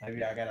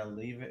 Maybe I gotta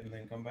leave it and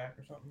then come back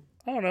or something.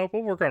 I don't know.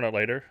 We'll work on it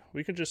later.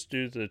 We can just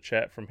do the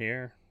chat from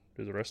here.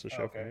 Do the rest of the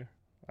show from here.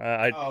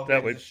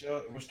 That way.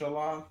 We're still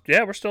live.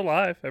 Yeah, we're still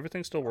live.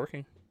 Everything's still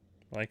working.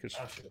 Like it's.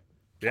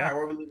 Yeah. All right,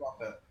 where we leave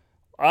off at?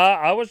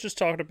 I was just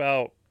talking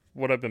about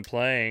what I've been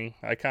playing.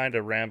 I kind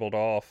of rambled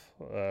off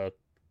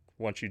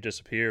once you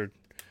disappeared.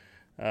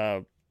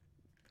 Have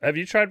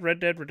you tried Red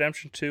Dead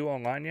Redemption 2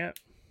 online yet?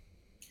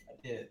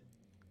 I did.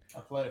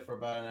 I played it for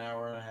about an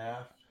hour and a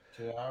half,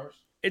 2 hours.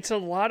 It's a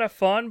lot of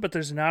fun, but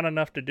there's not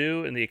enough to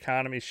do, and the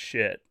economy's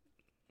shit.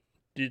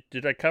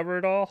 Did I cover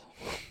it all?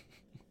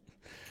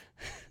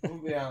 I'm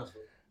gonna be honest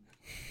with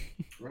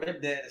you.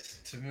 Red Dead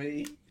is, to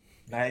me,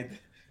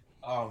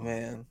 oh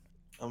man,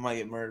 I might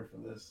get murdered for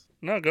this.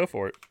 No, go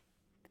for it.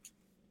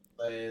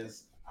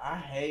 I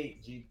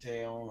hate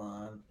GTA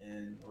Online,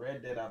 and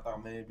Red Dead I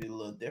thought maybe it'd be a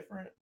little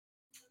different,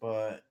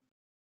 but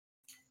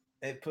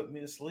it put me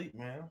to sleep,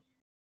 man.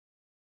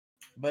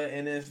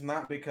 And it's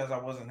not because I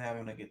wasn't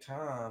having a good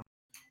time,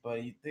 but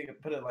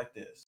put it like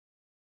this.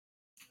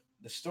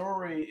 The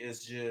story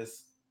is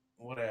just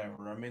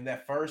whatever. I mean,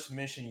 that first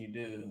mission you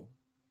do,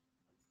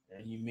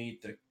 and you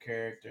meet the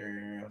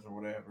characters or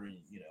whatever,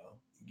 you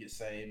get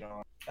saved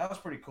on. That was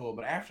pretty cool.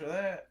 But after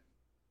that,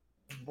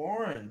 it's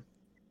boring.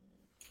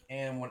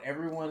 And when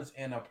everyone's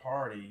in a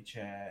party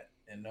chat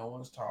and no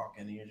one's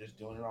talking and you're just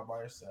doing it all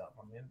by yourself,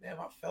 I mean, damn,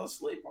 I fell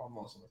asleep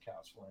almost on the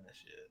couch playing that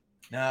shit.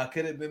 Now,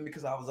 could it have been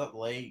because I was up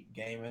late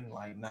gaming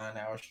like 9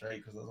 hours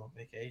straight because I was on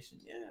vacation?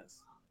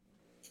 Yes.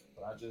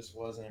 but I just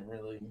wasn't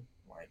really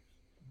like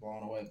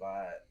blown away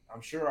by it.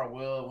 I'm sure I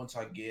will once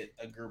I get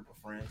a group of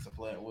friends to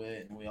play it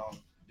with and we all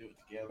do it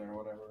together or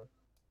whatever.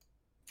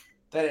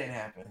 That ain't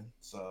happened.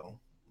 So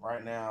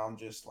right now I'm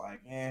just like,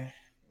 I'd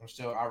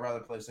rather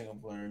play single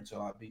player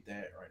until I beat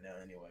that right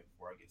now anyway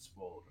before I get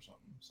spoiled or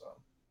something. So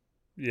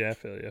Yeah, I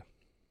feel you.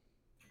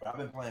 but I've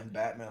been playing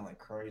Batman like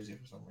crazy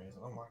for some reason.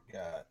 Oh my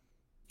god.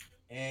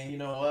 And you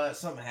know what?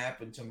 Something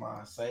happened to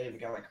my save.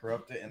 It got like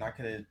corrupted, and I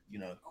could have,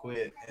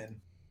 quit. And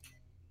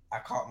I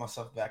caught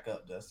myself back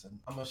up, Dustin.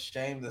 I'm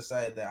ashamed to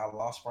say that I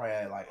lost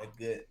probably like a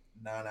good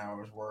 9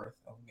 hours worth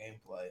of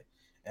gameplay,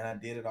 and I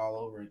did it all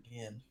over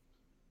again.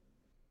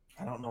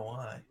 I don't know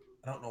why.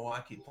 I don't know why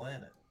I keep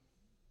playing it.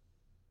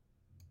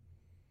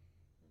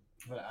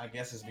 But I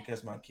guess it's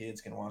because my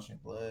kids can watch me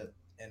blood.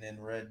 And in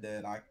Red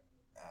Dead,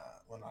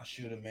 when I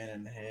shoot a man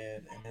in the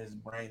head and his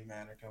brain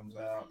matter comes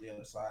out the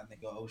other side, and they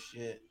go, "Oh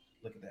shit,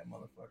 look at that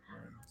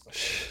motherfucker!" And stuff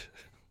like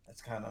that.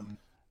 That's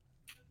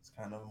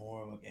kind of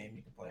more of a game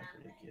you can play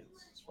for your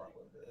kids. That's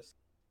probably what it is.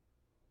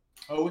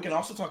 Oh, we can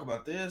also talk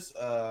about this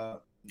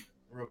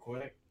real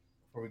quick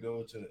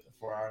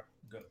before I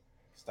go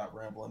stop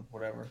rambling,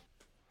 whatever.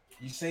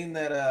 You seen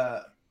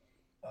that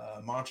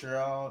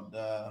Montreal,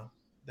 the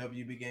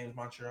WB Games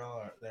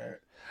Montreal,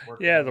 they're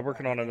working Yeah, on they're a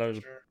working Batman on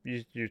game for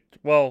another. sure.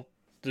 Well,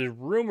 they're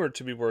rumored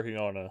to be working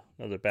on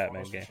another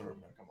Batman For game. sure,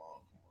 man. Come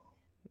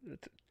on.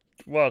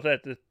 Well,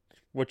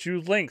 what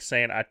you linked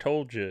saying I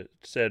told you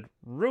said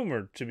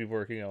rumored to be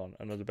working on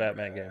another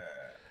Batman game.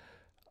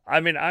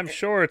 I mean, I'm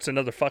sure it's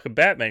another fucking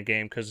Batman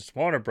game because it's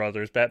Warner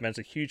Brothers. Batman's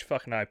a huge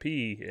fucking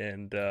IP,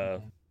 and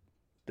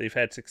they've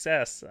had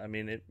success. I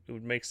mean, it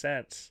would make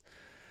sense.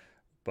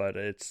 But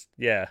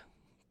yeah.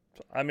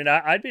 I mean,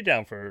 I'd be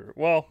down for.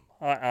 Well,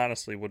 I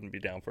honestly wouldn't be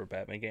down for a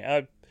Batman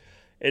game.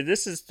 And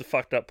this is the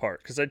fucked up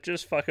part because I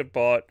just fucking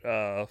bought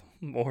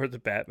more of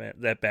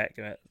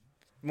the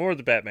more of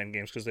the Batman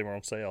games because they were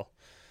on sale.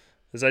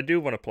 Because I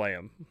do want to play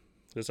them.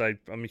 Because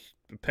I'm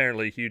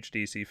apparently a huge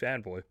DC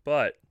fanboy,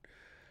 but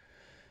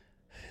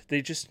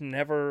they just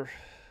never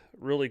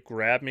really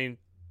grabbed me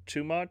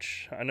too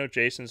much. I know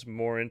Jason's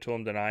more into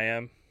them than I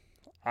am.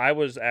 I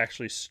was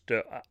actually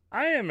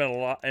I am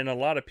and a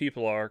lot of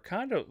people are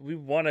kind of. We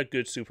want a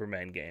good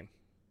Superman game.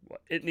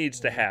 It needs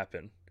to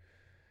happen,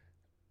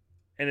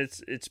 and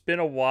it's been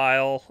a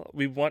while.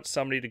 We want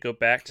somebody to go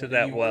back to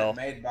that. You want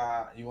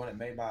it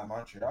made by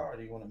Montreal, or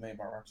do you want it made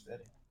by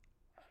Rocksteady?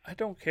 I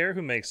don't care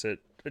who makes it.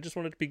 I just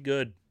want it to be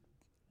good,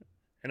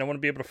 and I want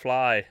to be able to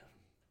fly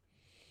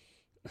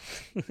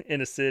in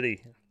a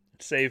city,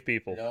 save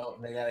people. No,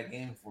 they got a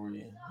game for you.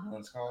 You know what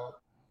it's called?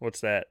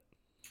 What's that?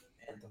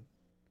 Anthem.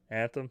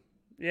 Anthem?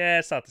 Yeah,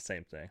 it's not the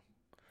same thing.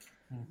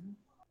 Mm-hmm.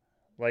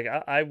 Like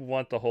I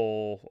want the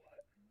whole.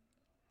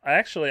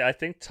 Actually, I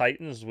think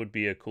Titans would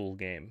be a cool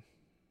game.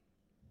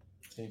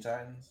 Teen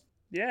Titans?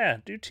 Yeah,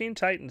 do Teen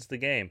Titans the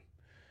game.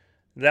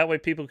 That way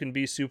people can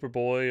be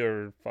Superboy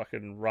or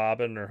fucking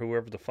Robin or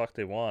whoever the fuck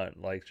they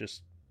want. Like,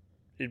 just,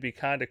 it'd be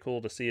kind of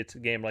cool to see a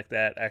game like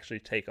that actually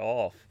take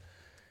off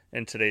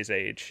in today's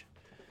age.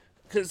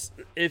 Because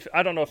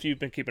I don't know if you've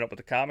been keeping up with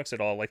the comics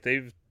at all. Like,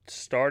 they've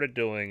started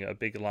doing a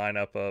big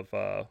lineup of,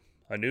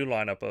 a new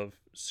lineup of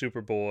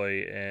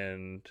Superboy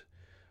and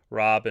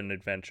Robin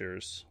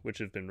adventures, which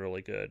have been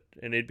really good.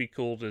 And it'd be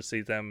cool to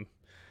see them.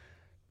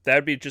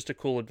 That'd be just a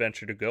cool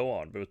adventure to go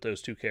on with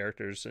those two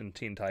characters in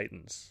Teen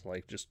Titans.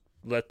 Like, just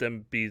let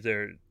them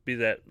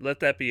let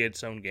that be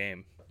its own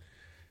game.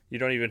 You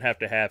don't even have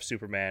to have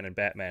Superman and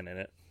Batman in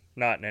it.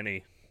 Not in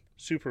any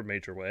super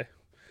major way.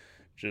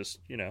 Just,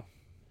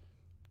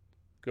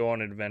 go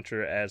on an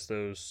adventure as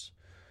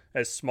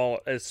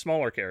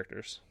smaller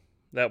characters.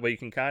 That way you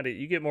can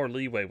you get more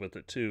leeway with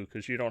it too,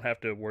 because you don't have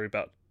to worry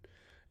about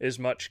as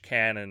much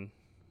canon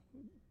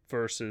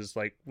versus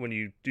like when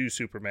you do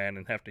Superman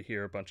and have to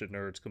hear a bunch of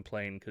nerds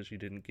complain because you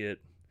didn't get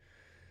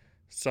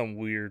some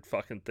weird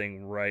fucking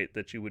thing right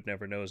that you would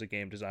never know as a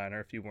game designer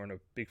if you weren't a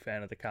big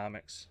fan of the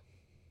comics.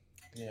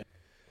 Yeah.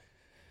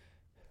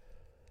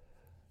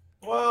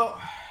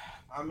 Well,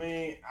 I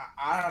mean,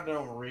 I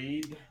don't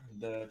read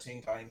the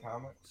Teen Titan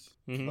comics,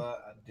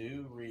 but I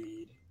do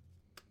read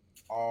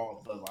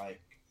all the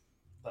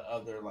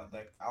other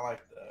I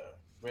like the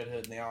Red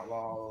Hood and the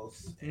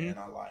Outlaws, and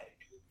I like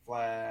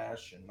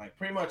Flash, and like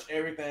pretty much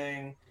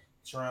everything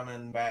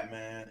surrounding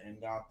Batman and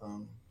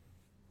Gotham,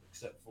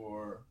 except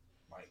for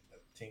like the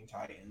Teen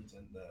Titans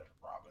and the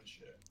Robin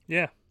shit.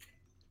 Yeah.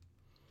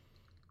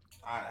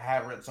 I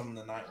have read some of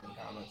the Nightwing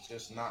comics,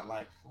 just not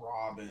like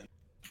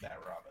that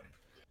Robin.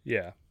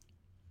 Yeah.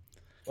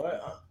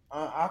 But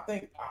I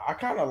think I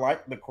kind of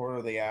like the Court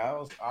of the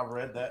Owls. I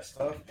read that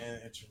stuff,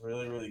 and it's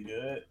really, really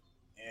good.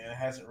 And it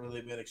hasn't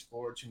really been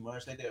explored too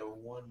much. They did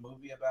one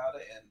movie about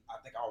it, and I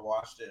think I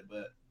watched it,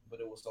 but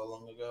it was so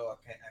long ago. I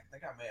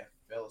think I may have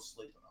fell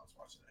asleep when I was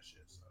watching that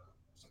shit. So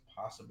it's a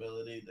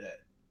possibility that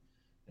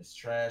it's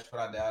trash,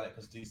 but I doubt it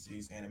because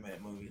DC's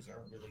animated movies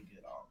are really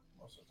good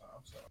most of the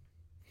time. So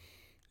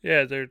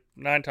yeah, they're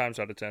 9 times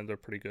out of 10 they're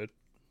pretty good.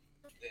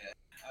 yeah,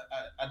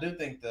 I do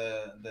think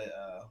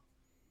the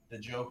the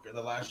Joker,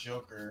 the last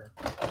Joker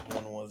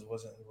one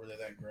wasn't really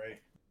that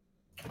great.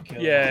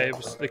 Yeah, it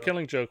was the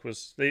Killing Joke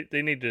was they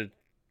need to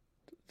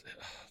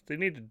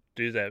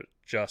do that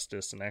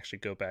justice and actually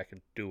go back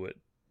and do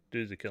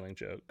the Killing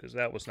Joke, because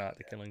that was not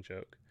the Killing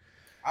Joke.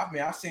 I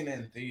mean, I've seen it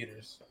in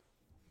theaters,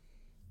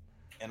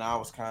 and I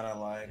was kind of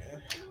like,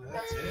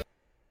 that's it.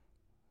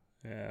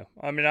 Yeah,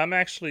 I mean, I'm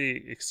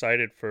actually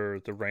excited for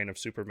the Reign of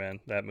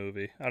Superman, that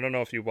movie. I don't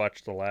know if you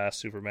watched the last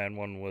Superman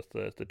one with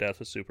the death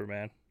of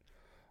Superman.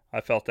 I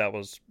felt that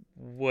was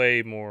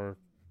way more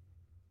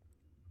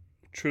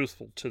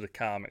truthful to the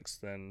comics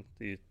than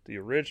the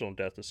original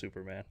Death of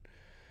Superman.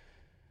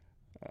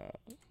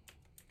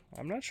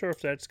 I'm not sure if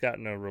that's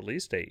gotten a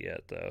release date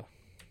yet, though.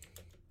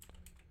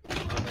 I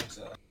think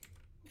so.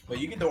 But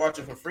you get to watch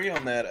it for free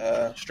on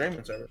that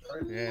streaming service,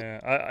 right?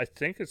 Yeah, I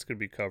think it's going to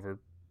be covered.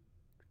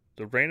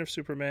 The Reign of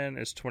Superman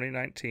is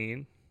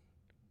 2019.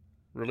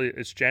 Really,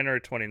 it's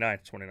January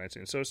 29th,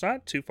 2019. So it's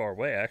not too far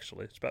away,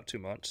 actually. It's about 2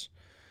 months.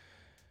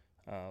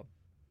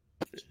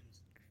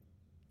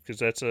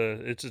 Because it's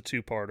a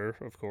two-parter,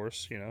 of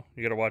course. You know,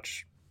 you got to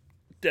watch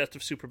Death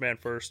of Superman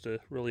first to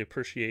really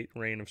appreciate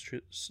Reign of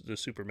the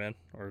Superman.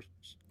 Or,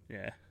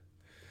 yeah.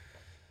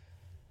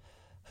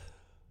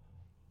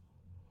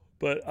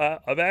 But I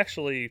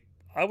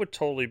would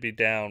totally be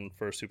down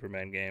for a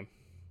Superman game.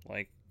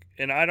 Like,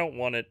 and I don't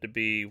want it to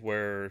be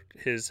where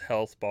his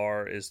health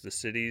bar is the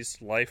city's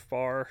life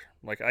bar.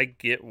 Like, I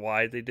get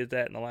why they did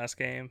that in the last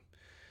game,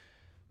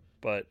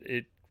 but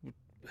it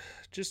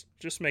just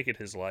make it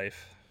his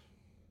life.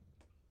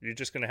 You're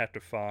just gonna have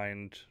to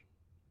find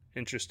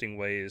interesting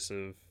ways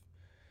of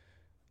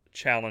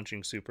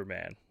challenging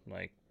Superman.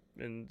 Like,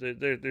 and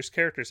there's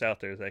characters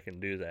out there that can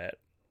do that,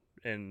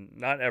 and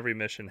not every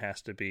mission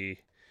has to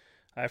be,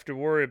 I have to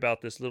worry about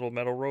this little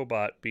metal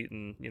robot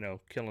beating,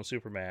 killing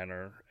Superman,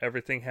 or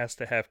everything has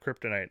to have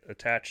kryptonite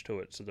attached to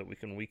it so that we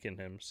can weaken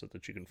him so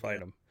that you can fight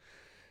him.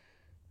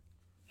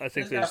 I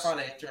think there's gotta find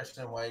an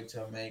interesting way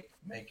to make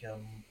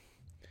him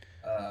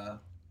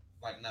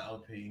like not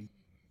OP.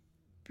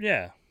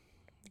 Yeah.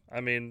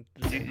 I mean,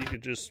 you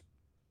could just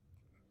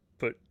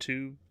put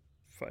two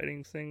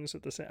fighting things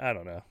at the same. I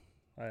don't know.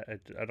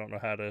 I don't know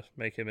how to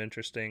make him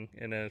interesting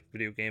in a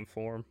video game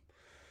form.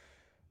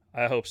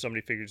 I hope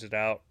somebody figures it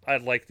out. I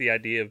like the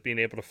idea of being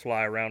able to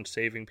fly around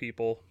saving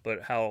people,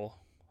 but how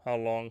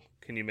long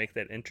can you make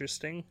that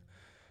interesting?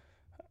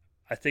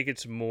 I think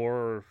it's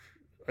more,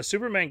 a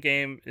Superman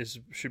game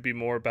should be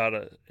more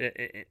about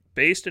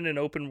based in an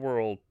open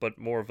world, but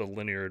more of a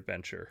linear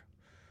adventure,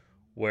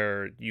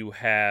 where you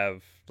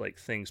have like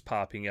things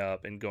popping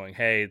up and going,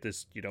 hey,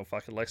 this,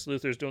 fucking Lex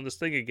Luthor's doing this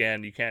thing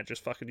again. You can't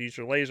just fucking use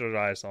your laser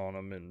eyes on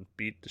him and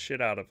beat the shit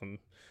out of him.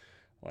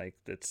 Like,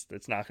 that's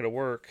not going to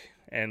work.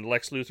 And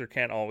Lex Luthor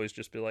can't always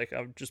just be like,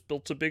 I've just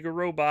built a bigger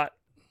robot.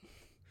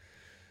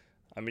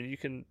 I mean, you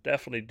can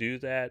definitely do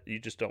that. You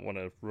just don't want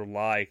to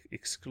rely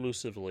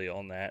exclusively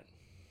on that.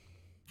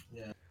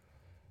 Yeah.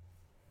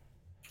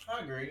 I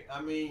agree.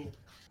 I mean,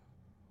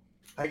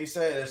 like you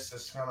said, it's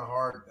just kind of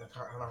hard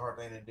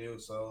thing to do.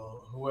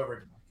 So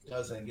whoever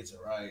does it and gets it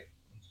right,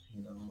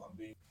 I'll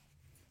be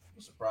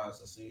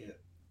surprised to see it.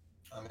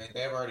 I mean,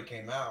 they've already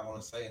came out, I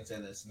want to say, and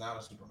said it's not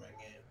a Superman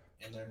game.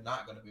 And they're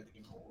not going to be the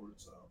Game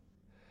Awards, so.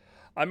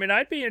 I mean,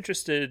 I'd be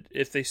interested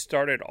if they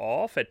started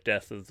off at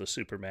Death of the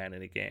Superman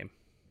in a game.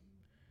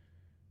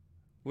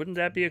 Wouldn't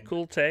that be a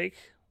cool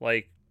take?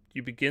 Like,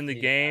 you begin the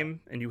game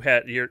and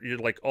you're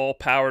like all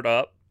powered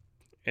up,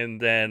 and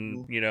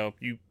then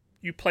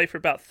you play for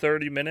about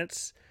 30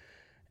 minutes,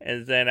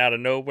 and then out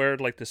of nowhere,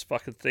 like, this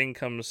fucking thing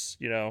comes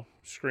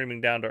screaming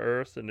down to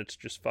Earth, and it's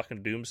just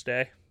fucking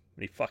Doomsday,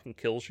 and he fucking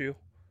kills you.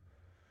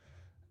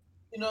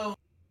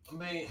 I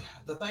mean,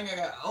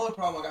 the only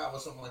problem I got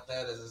with something like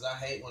that is I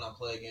hate when I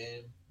play a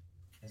game.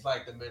 It's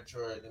like the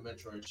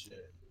Metroid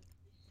shit.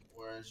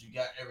 Whereas you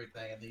got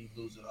everything and then you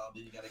lose it all.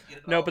 Then you got to get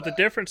it all. No, but the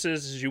difference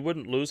is you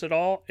wouldn't lose it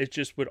all. It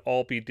just would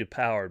all be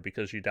depowered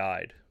because you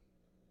died.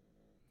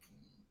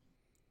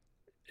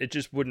 It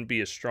just wouldn't be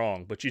as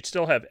strong, but you'd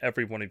still have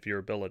every one of your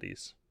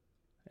abilities.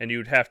 And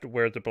you'd have to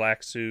wear the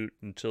black suit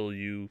until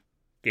you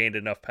gained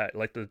enough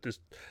like the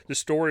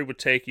story would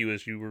take you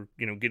as you were,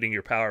 getting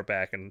your power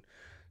back and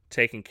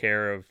taking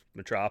care of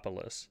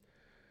Metropolis.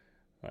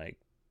 Like,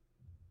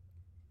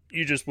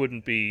 you just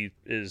wouldn't be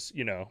as,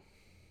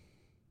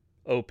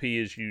 OP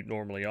as you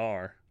normally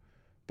are.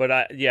 But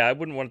I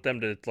wouldn't want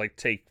them to like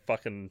take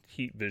fucking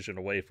heat vision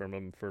away from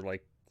them for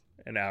like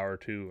an hour or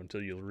two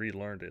until you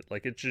relearned it.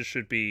 Like, it just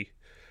should be,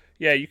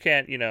 you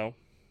can't, you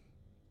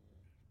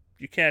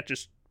can't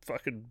just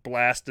fucking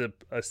blast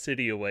a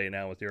city away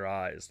now with your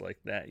eyes like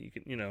that. You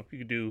can, you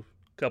can do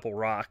a couple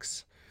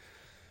rocks.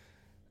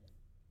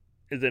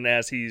 And then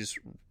as he's,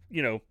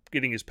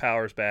 getting his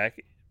powers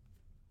back,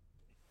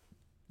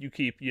 you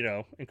keep,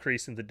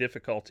 increasing the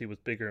difficulty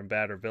with bigger and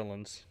badder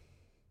villains.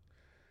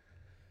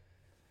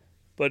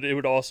 But it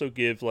would also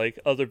give, like,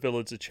 other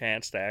villains a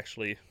chance to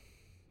actually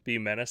be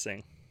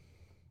menacing.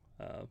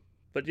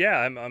 But yeah,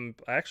 I'm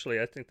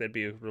actually, I think that'd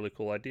be a really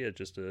cool idea,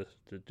 just to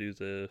do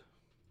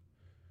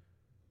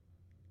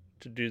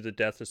to do the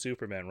death of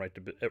Superman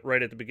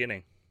right at the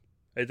beginning,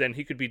 and then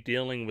he could be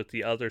dealing with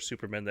the other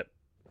Supermen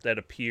that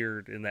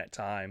appeared in that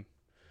time.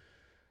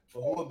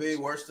 Well, who would be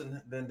worse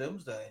than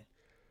Doomsday?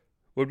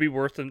 Would be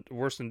worse than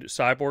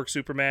Cyborg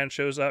Superman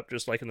shows up,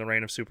 just like in the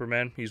Reign of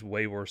Superman. He's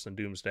way worse than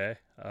Doomsday,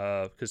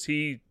 because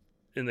he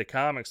in the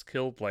comics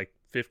killed like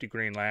 50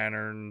 Green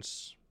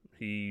Lanterns.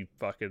 He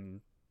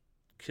fucking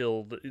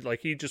killed, like,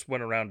 he just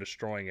went around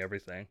destroying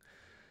everything.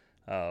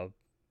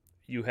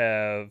 You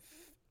have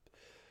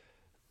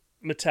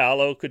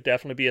Metallo could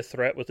definitely be a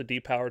threat with a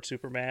depowered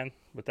Superman,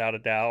 without a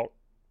doubt.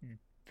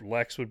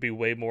 Lex would be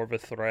way more of a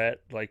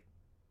threat. Like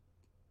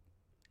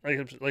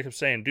I'm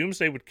saying,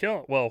 Doomsday would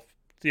kill, well,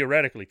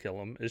 theoretically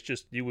kill him. It's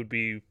just you would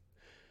be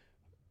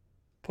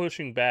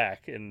pushing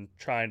back and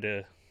trying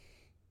to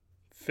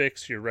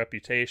fix your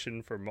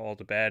reputation from all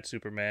the bad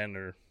Superman,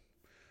 or,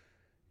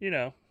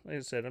 like I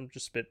said, I'm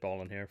just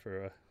spitballing here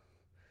for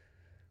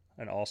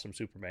an awesome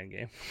Superman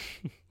game.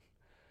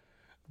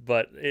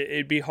 But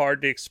it'd be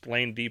hard to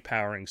explain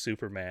depowering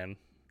Superman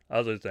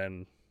other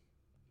than,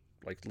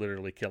 like,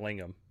 literally killing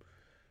him.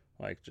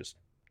 Like, just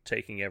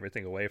taking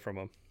everything away from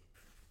him.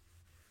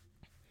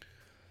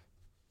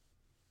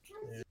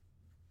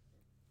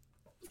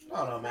 I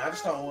don't know, man. I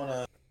just don't want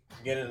to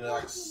get into,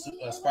 like,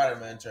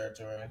 Spider-Man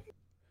territory.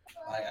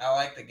 Like, I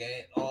like the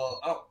game.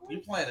 Oh, you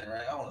playing it,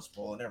 right? I don't want to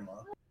spoil it. Never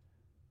mind.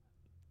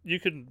 You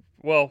could,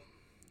 well,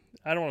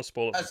 I don't want to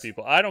spoil it for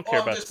people. I don't care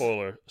about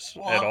spoilers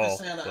at all.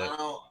 Saying,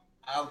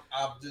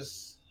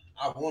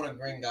 I want a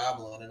Green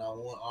Goblin, and I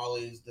want all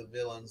the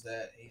villains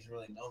that he's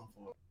really known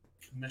for.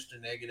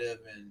 Mr. Negative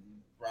and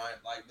Brian,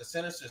 like, the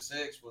Sinister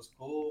Six was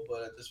cool,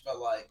 but it just felt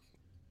like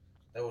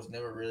there was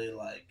never really,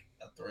 like,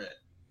 a threat.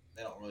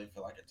 They don't really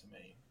feel like it to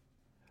me.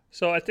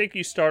 So I think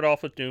you start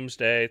off with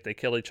Doomsday. They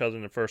kill each other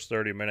in the first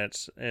 30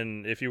 minutes,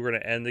 and if you were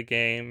to end the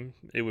game,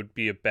 it would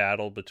be a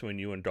battle between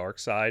you and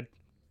Darkseid.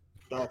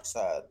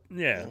 Darkseid.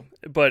 Yeah,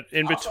 but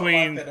in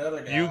between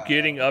you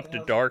getting up to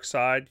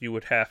Darkseid, you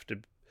would have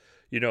to,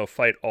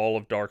 fight all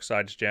of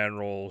Darkseid's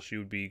generals. You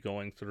would be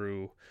going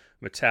through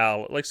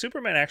Metallo. Like,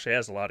 Superman actually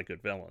has a lot of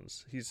good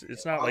villains.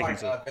 It's not like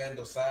he's a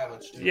Vandal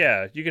Savage too.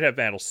 Yeah, you could have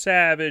Vandal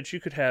Savage. You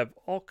could have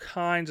all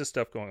kinds of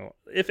stuff going on.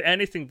 If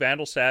anything,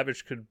 Vandal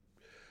Savage could,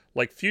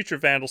 like, future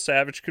Vandal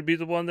Savage could be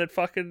the one that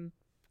fucking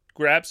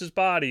grabs his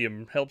body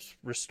and helps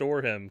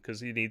restore him because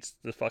he needs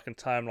the fucking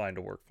timeline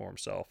to work for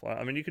himself.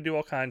 I mean, you could do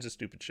all kinds of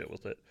stupid shit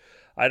with it.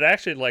 I'd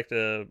actually like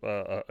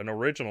an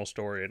original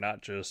story and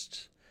not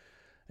just...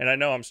 And I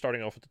know I'm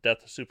starting off with the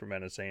death of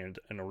Superman and saying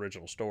an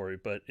original story,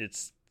 but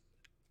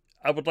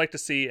I would like to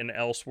see an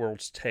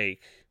Elseworlds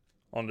take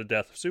on the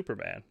death of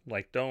Superman.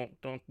 Like, don't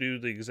do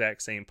the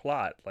exact same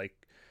plot.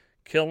 Like,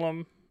 kill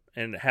him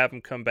and have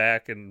him come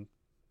back and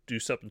do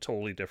something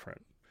totally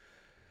different.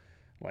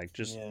 Like,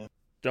 just... Yeah.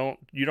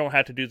 You don't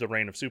have to do the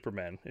Reign of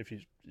Superman if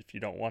you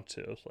don't want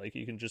to. Like,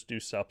 you can just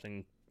do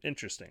something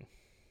interesting.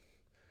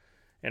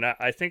 And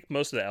I think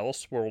most of the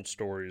Elseworld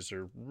stories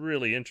are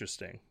really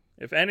interesting.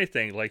 If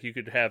anything, like, you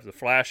could have the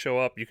Flash show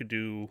up. You could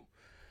do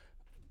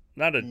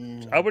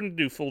I wouldn't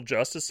do full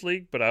Justice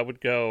League, but I would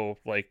go,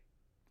 like,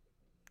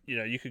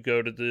 you could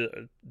go to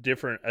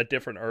a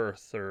different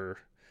Earth, or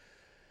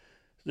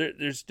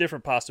there's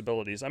different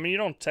possibilities. I mean, you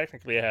don't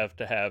technically have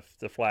to have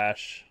the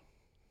Flash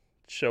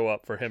show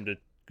up for him to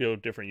go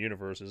different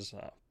universes,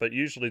 but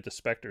usually the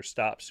Spectre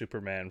stops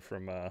Superman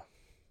from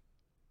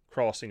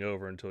crossing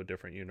over into a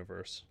different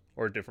universe,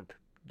 or a different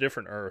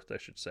Earth, I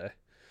should say.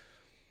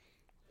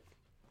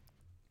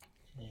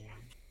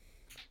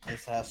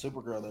 Let's have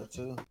Supergirl there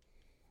too.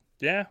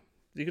 Yeah,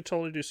 you could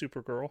totally do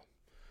Supergirl.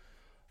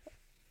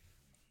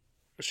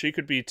 She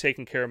could be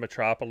taking care of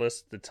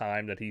Metropolis the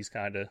time that he's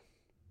kind of,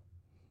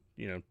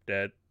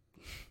 dead.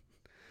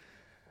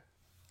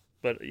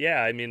 But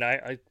yeah, I mean,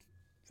 I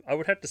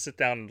would have to sit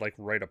down and, like,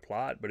 write a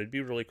plot, but it'd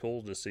be really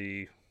cool to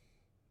see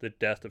the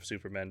death of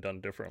Superman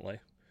done differently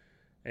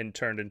and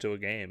turned into a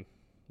game.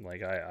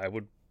 Like, I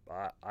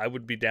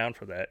would be down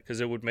for that,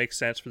 because it would make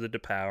sense for the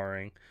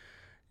depowering.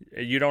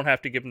 You don't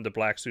have to give him the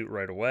black suit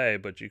right away,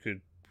 but you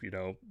could,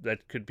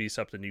 that could be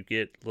something you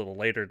get a little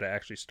later to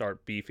actually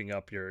start beefing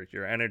up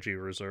your energy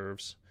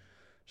reserves,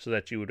 so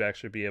that you would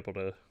actually be able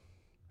to.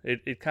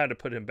 It kind of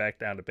put him back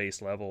down to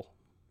base level,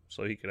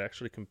 so he could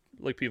actually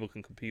people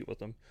can compete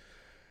with him.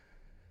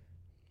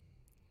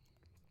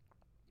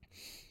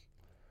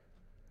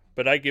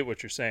 But I get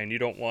what you're saying. You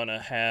don't want to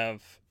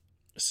have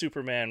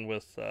Superman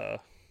with, you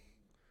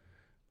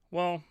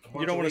don't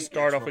want to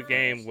start off a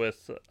game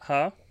with,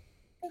 A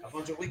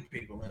bunch of weak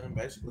people, man,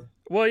 basically.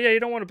 Well, yeah, you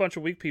don't want a bunch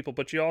of weak people,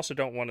 but you also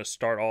don't want to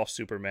start off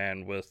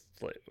Superman with,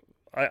 like,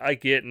 I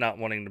get not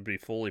wanting to be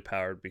fully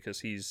powered, because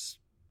he's,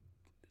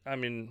 I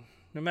mean,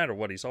 no matter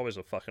what, he's always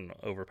a fucking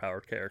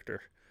overpowered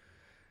character.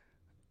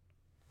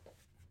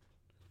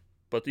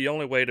 But the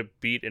only way to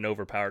beat an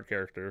overpowered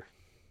character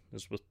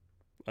is with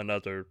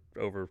another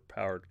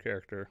overpowered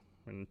character,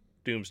 and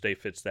Doomsday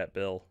fits that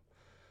bill.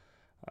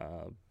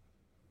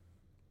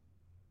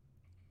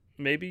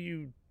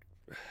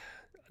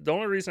 The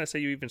only reason I say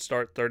you even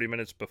start 30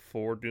 minutes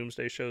before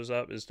Doomsday shows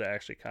up is to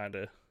actually kind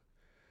of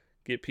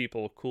get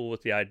people cool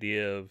with the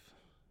idea of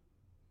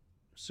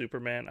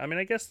Superman. I mean,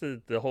 I guess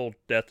the whole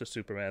death of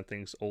Superman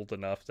thing's old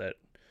enough that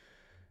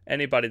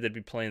anybody that'd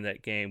be playing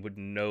that game would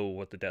know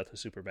what the death of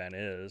Superman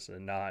is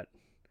and not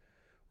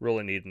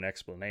really need an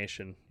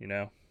explanation, you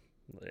know?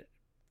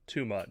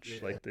 Too much.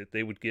 Yeah. Like,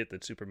 they would get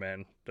that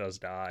Superman does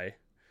die.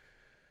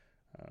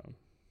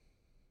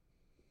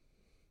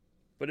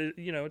 But,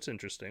 it's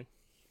interesting.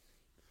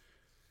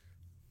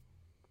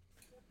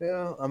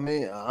 Yeah, I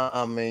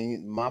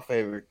mean, my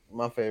favorite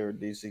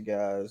DC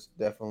guys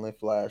definitely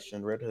Flash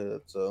and Red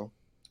Hood. So,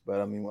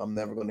 but I mean, I'm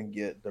never gonna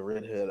get the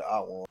Red Hood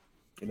I want.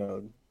 You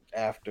know,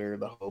 after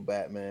the whole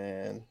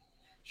Batman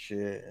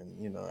shit,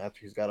 and after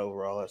he's got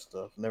over all that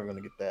stuff, never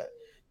gonna get that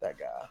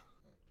guy.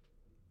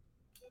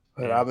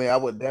 But Yeah. I mean, I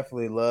would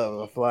definitely love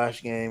a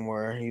Flash game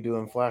where you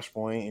doing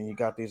Flashpoint and you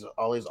got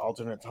all these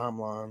alternate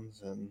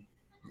timelines, and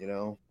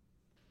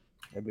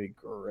it'd be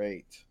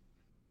great,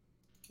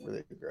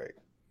 really great.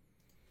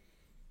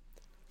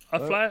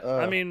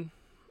 I mean,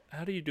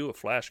 how do you do a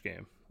Flash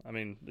game? I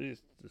mean,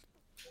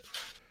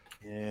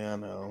 yeah, I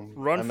know.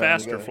 Run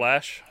faster,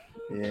 Flash.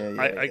 Yeah,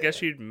 I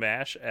guess you'd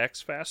mash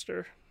X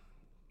faster.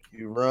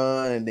 You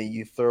run and then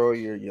you throw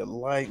your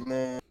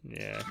lightning.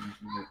 Yeah.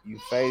 You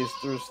phase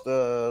through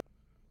stuff.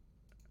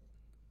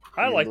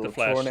 I like the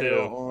Flash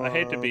too. I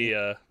hate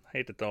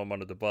to throw him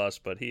under the bus,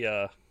 but he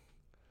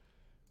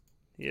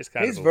is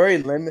kind He's very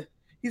limited.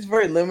 He's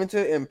very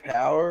limited in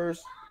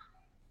powers.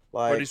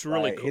 But he's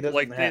really cool.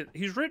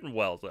 He's written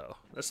well, though.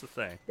 That's the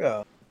thing.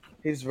 Yeah,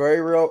 he's very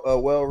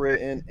well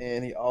written,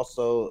 and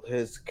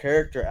his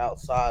character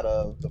outside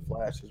of the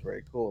Flash is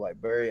very cool.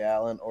 Like Barry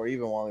Allen or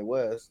even Wally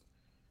West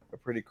are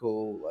pretty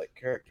cool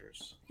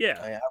characters.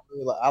 Yeah,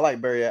 I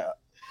like Barry Allen.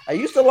 I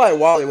used to like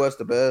Wally West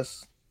the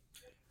best,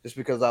 just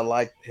because I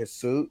liked his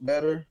suit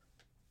better.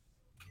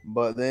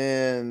 But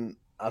then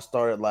I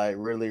started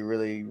really,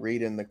 really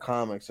reading the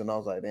comics, and I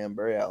was like, damn,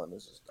 Barry Allen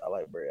I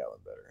like Barry Allen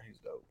better. He's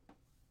dope.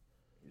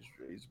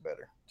 He's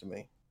better to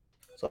me.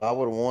 So I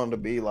would want to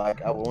be like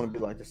the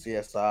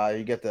CSI.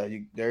 You get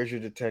there's your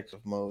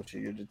detective mode,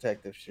 your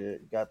detective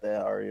shit. You got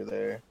that already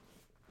there.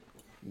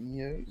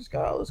 You just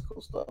got all this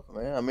cool stuff,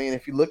 man. I mean,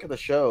 if you look at the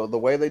show, the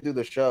way they do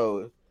the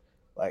show,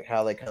 like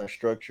how they kind of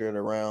structure it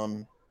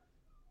around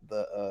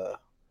the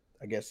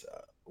I guess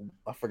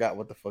I forgot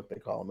what the fuck they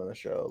call them in the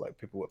show, like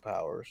people with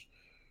powers.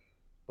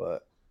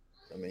 But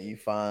I mean, you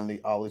find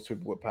all these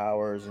people with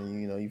powers,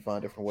 and you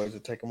find different ways to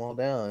take them all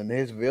down. And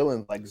his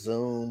villains like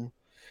Zoom.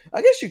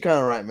 I guess you're kind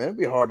of right, man. It'd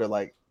be hard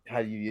to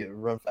how do you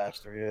run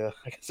faster? Yeah,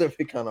 I guess it'd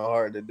be kind of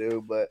hard to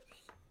do, but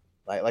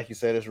like you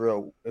said, it's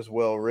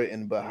well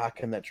written. But how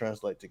can that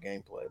translate to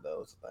gameplay?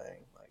 Though is the thing.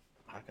 Like,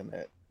 how can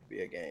that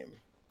be a game?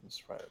 It's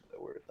probably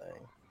a weird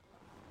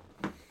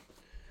thing.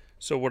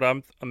 So what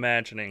I'm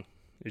imagining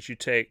is you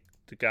take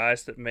the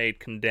guys that made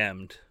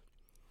Condemned.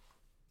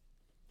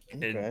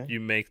 Okay. And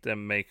you make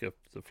them make the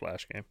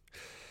Flash game.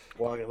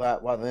 Why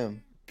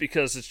them?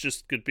 Because it's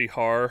just could be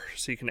horror,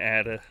 so you can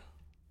add a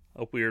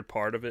weird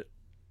part of it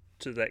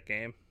to that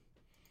game.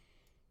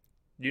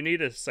 You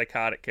need a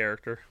psychotic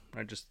character.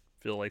 I just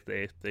feel like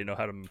they know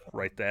how to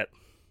write that.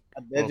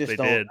 I just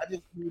he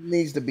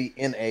needs to be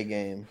in a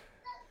game.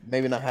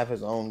 Maybe not have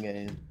his own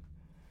game,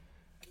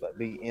 but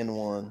be in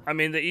one. I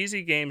mean, the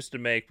easy games to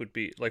make would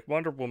be like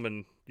Wonder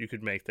Woman. You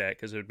could make that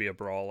because it would be a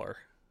brawler.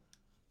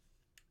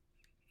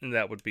 And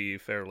that would be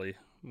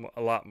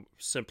a lot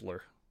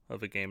simpler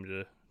of a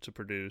game to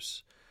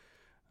produce.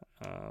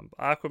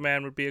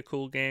 Aquaman would be a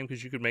cool game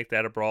because you could make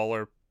that a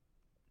brawler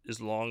as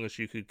long as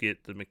you could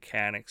get the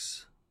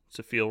mechanics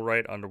to feel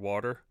right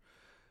underwater.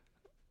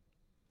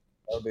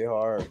 That would be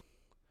hard.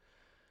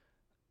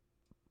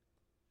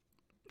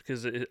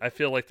 Because I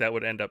feel like that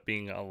would end up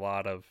being a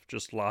lot of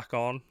just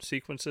lock-on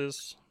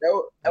sequences.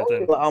 That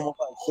would be almost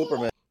like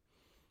Superman.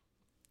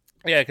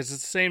 Yeah, because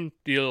it's the same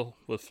deal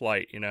with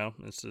Flight,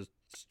 It's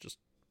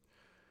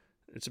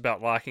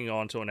about locking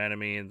onto an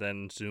enemy and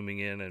then zooming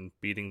in and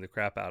beating the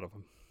crap out of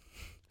them.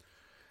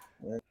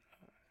 Yeah.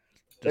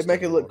 They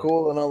make it look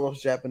cool in all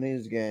those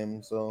Japanese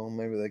games, so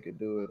maybe they could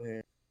do it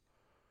here.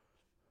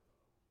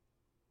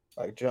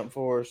 Like Jump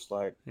Force,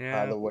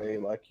 either way,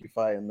 you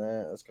fighting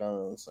that, it's kind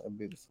of the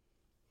same.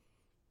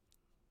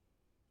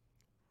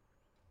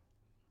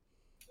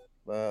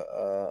 But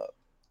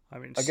I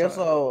guess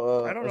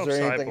I don't know. Is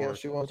there anything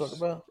else you want to talk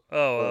about?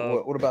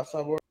 What about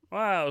Cyborg?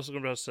 Well, I was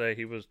going to say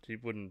he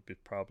wouldn't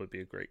probably be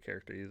a great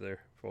character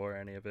either for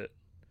any of it.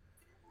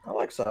 I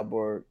like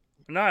Cyborg.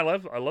 No, I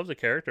love the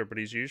character, but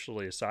he's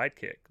usually a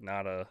sidekick,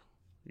 not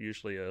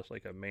usually a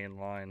main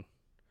line.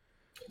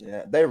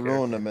 Yeah, they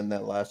ruined him in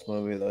that last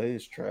movie though.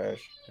 He's trash.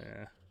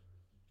 Yeah.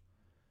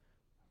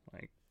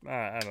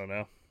 I don't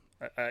know.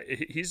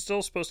 He's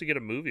still supposed to get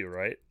a movie,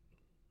 right?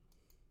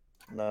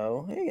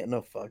 No, he ain't getting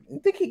no fuck. You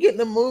think he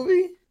getting a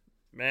movie?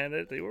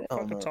 Man, they were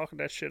fucking talking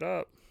that shit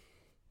up.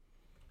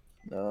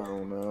 No.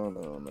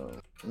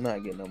 I'm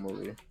not getting no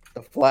movie.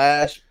 The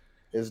Flash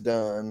is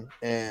done,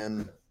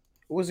 and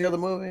what was the other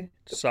movie?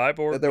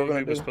 Cyborg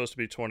movie was supposed to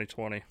be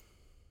 2020.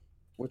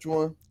 Which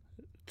one?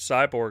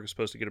 Cyborg is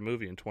supposed to get a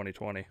movie in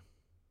 2020.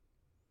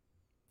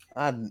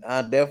 I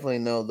definitely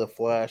know the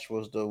Flash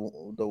was the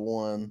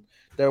one.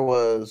 There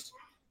was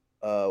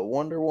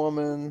Wonder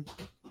Woman,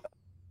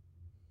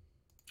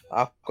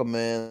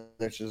 Aquaman,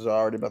 which is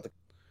already about the,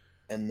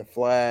 and the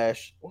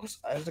Flash.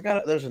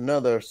 There's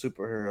another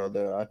superhero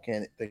that I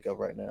can't think of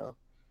right now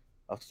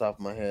off the top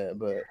of my head,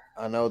 but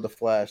I know the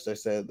Flash. They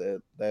said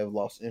that they've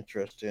lost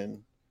interest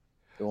in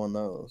doing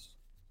those.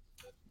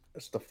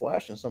 It's the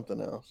Flash and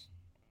something else.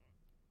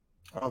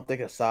 I don't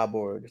think it's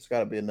Cyborg. It's got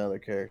to be another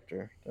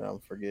character that I'm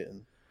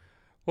forgetting.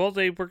 Well,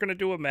 they were gonna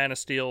do a Man of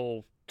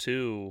Steel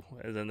 2,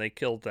 and then they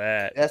killed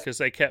that because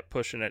they kept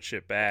pushing that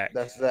shit back.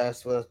 That's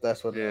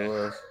what it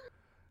was.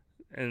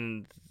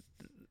 And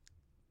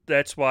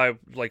that's why,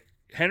 like,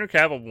 Henry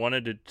Cavill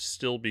wanted to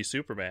still be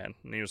Superman,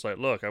 and he was like,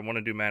 "Look, I want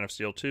to do Man of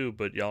Steel 2,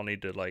 but y'all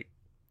need to, like,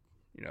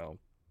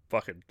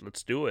 fuck it,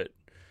 let's do it."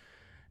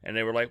 And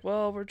they were like,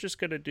 "Well, we're just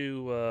gonna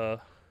do, I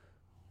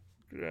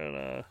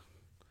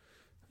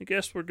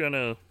guess we're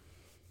gonna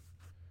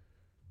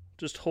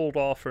just hold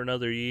off for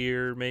another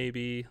year,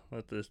 maybe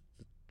let the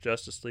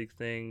Justice League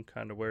thing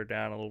kind of wear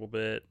down a little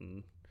bit."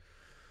 And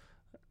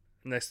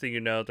next thing you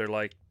know, they're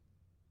like,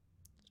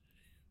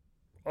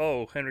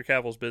 "Oh, Henry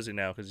Cavill's busy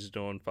now because he's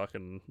doing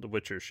fucking The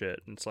Witcher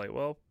shit." And it's like,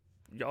 well,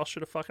 y'all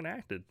should have fucking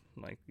acted.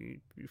 Like, you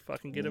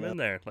fucking get him in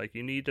there. Like,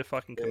 you need to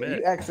fucking commit.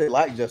 You actually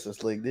liked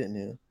Justice League, didn't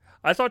you?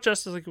 I thought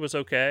Justice League was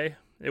okay.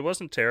 It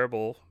wasn't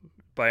terrible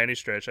by any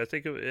stretch. I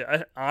think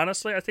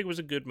honestly, I think it was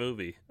a good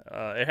movie.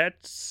 It had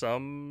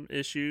some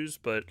issues,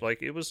 but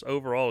like, it was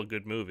overall a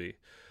good movie.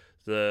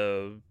 I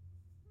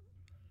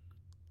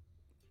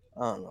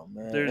don't know,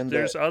 man.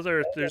 There's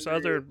other.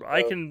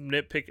 I can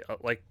nitpick,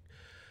 like,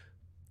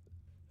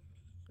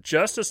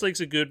 Justice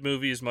League's a good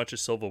movie as much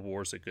as Civil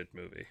War's a good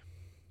movie.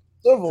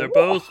 They're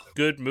both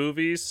good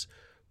movies,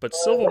 but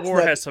Civil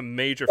War has some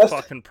major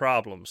fucking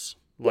problems.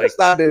 Like, let's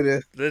not do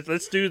this.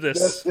 Let's do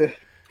this.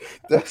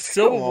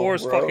 Civil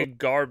War's fucking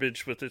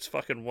garbage with its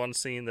fucking one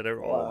scene that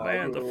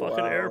the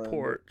fucking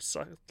airport.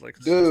 Like,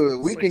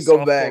 dude, we can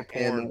go back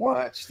and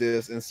watch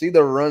this and see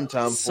the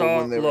runtime for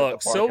when they were in the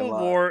Civil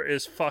lot. War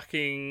is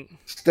fucking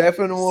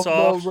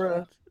Steppenwolf,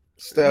 bro.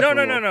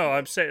 No.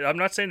 I'm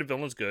not saying the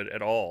villain's good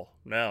at all.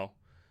 No.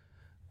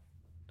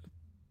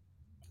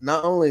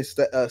 Not only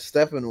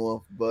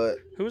Steppenwolf, but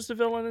who was the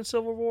villain in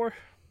Civil War?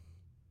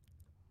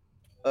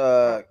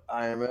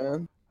 Iron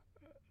Man.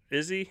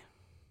 Is he?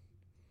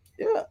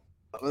 Yeah.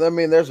 I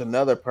mean, there's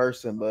another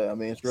person, but I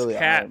mean, it's really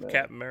Iron Man.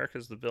 Captain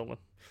America's the villain.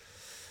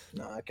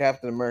 Nah,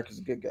 Captain America's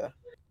a good guy.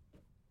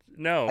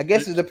 No, I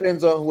guess it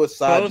depends on what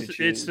side you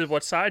choose. It's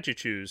what side you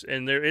choose,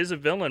 and there is a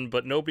villain,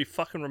 but nobody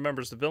fucking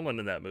remembers the villain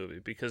in that movie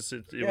because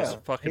it was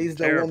fucking. He's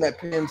terrible. The one that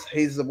pins.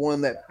 He's the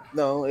one that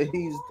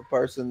he's the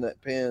person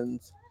that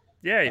pins.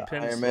 Yeah, he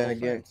pins Iron Man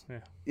against.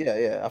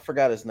 Yeah. I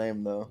forgot his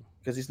name though,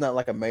 because he's not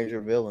like a major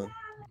villain.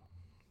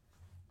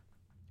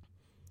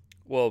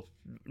 Well,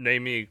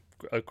 name me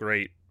a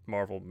great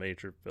Marvel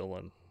major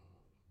villain.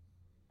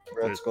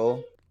 Red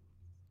Skull.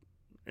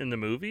 In the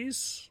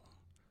movies?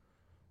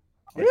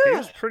 Yeah. He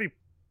was pretty...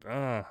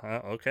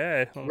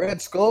 okay.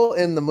 Red Skull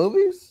in the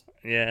movies?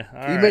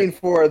 Yeah. You mean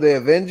for the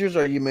Avengers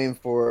or you mean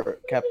for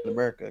Captain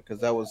America? Because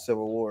that was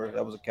Civil War.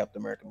 That was a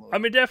Captain America movie. I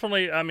mean,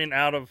 definitely,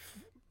 out of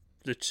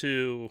the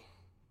two...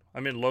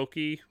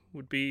 Loki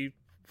would be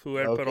who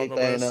I'd put on the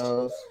list.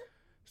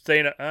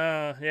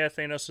 Thanos.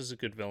 Thanos is a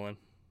good villain.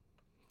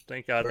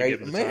 Thank God they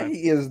give him the time.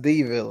 He is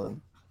the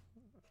villain.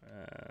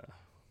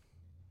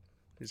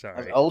 He's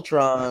alright.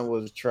 Ultron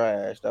was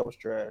trash. That was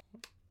trash.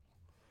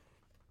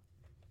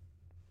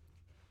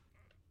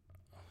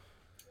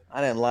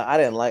 I didn't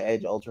like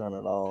Age of Ultron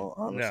at all.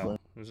 Honestly,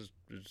 no, it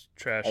was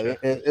trash.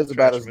 It's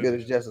about as good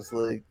as Justice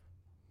League.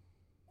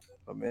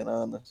 If I'm being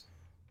honest.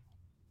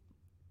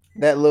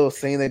 That little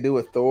scene they do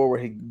with Thor where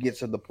he gets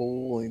to the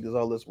pool and he does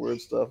all this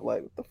weird stuff.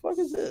 Like, what the fuck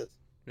is this?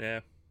 Yeah,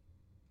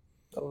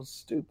 that was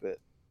stupid.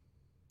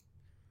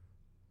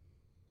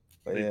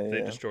 But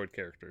they destroyed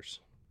characters.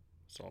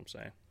 That's all I'm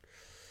saying.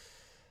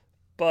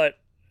 But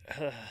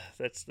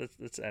let's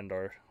end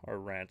our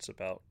rants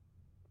about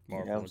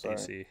Marvel and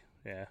DC.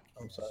 Yeah,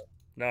 I'm sorry.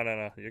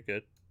 No, you're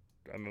good.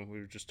 I mean, we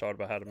were just talking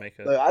about how to make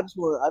a. Look, I just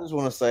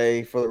want to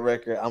say for the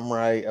record, I'm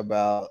right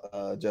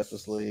about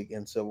Justice League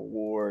and Civil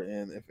War,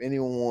 and if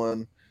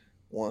anyone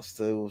wants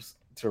to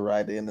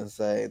write in and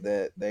say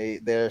that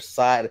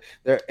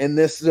they're in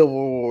this Civil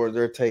War,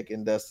 they're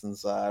taking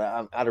Dustin's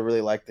side, I'd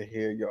really like to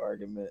hear your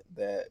argument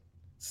that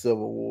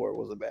Civil War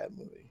was a bad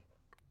movie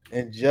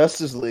and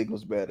Justice League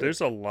was better.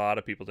 There's a lot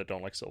of people that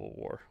don't like Civil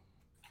War.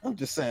 I'm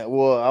just saying.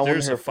 Well,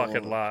 there's a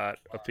fucking lot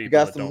of people. You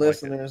got some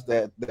listeners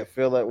that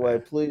feel that way.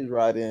 Please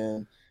write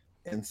in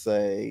and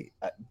say,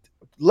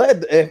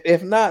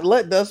 if not,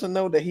 let Dustin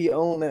know that he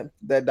owned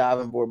that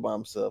diving board by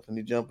himself and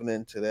he jumping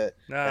into that.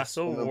 Nah,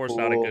 Civil War's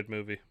not a good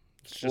movie.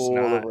 It's just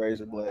not.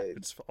 Razor blade.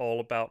 It's all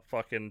about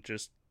fucking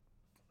just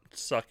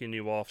sucking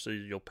you off so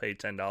you'll pay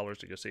 $10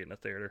 to go see it in a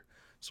theater.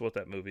 That's what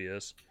that movie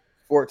is.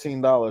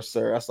 $14,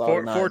 sir. I saw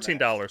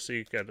 $14. So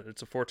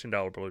it's a $14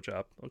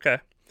 blowjob. Okay.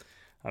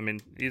 I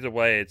mean, either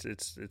way,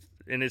 it's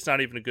and it's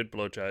not even a good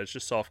blowjob. It's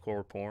just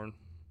softcore porn.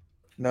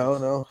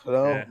 No.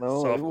 Yeah, It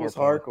softcore was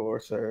porn.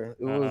 hardcore, sir.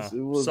 It Uh-uh.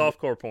 was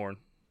Softcore porn.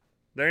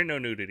 There ain't no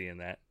nudity in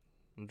that.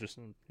 I'm just,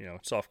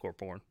 softcore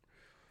porn.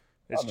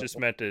 It's just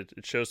meant to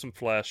it shows some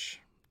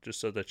flesh, just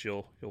so that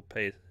you'll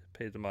pay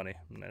the money,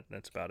 and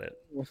that's about it.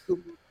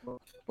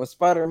 when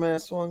Spider-Man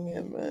swung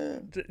in,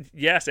 man.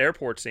 Yes,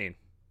 airport scene.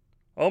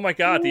 Oh my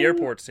God, the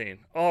airport scene.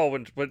 Oh,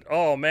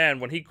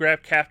 when he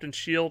grabbed Captain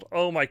Shield.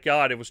 Oh my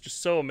God, it was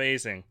just so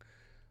amazing.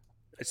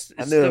 It's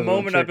the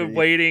moment I've been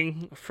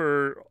waiting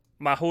for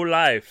my whole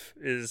life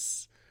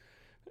is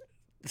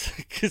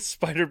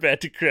Spider-Man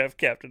to grab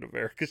Captain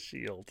America's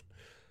shield.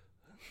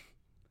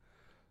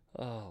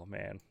 Oh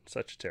man,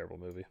 such a terrible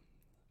movie.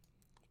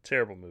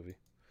 Terrible movie.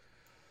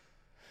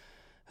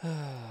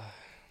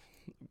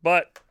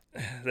 But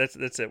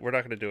that's it. We're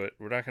not going to do it.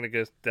 We're not going to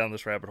go down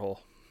this rabbit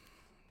hole.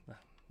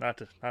 Not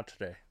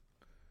today.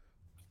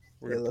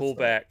 We're going to pull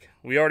back.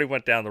 We already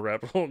went down the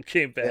rabbit hole and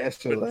came back. That's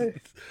too late.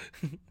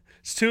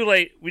 It's too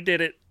late. We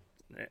did it.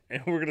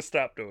 And we're going to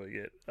stop doing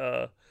it.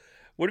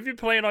 What have you been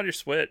playing on your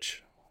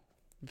Switch?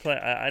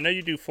 I know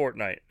you do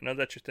Fortnite. I know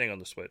that's your thing on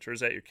the Switch. Or is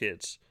that your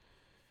kids?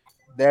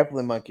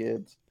 Definitely my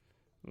kids.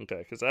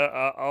 Okay, because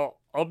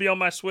I'll be on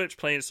my Switch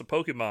playing some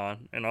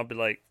Pokemon, and I'll be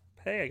like,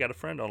 hey, I got a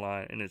friend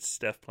online, and it's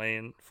Steph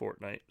playing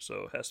Fortnite,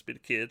 so it has to be the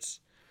kids.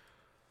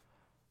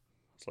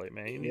 It's like,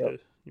 man, you need to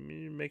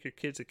make your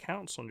kids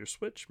accounts on your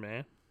Switch,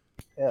 man.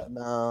 Yeah,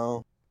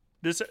 no.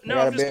 I'm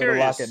just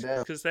curious,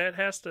 because that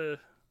has to,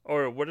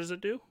 or what does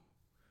it do?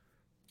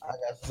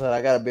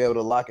 I got to be able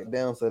to lock it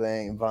down so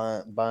they ain't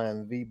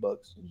buying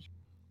V-Bucks.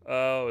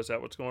 Oh, is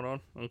that what's going on?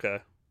 Okay.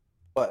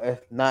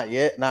 But not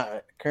yet,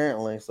 not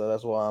currently, so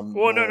that's why I'm...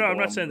 Well, no, I'm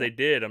not saying they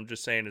did. I'm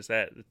just saying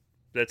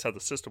that's how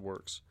the system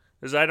works.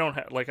 Because I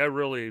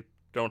really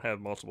don't have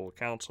multiple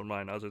accounts on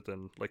mine other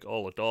than, like,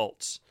 all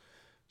adults.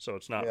 So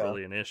it's not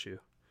really an issue.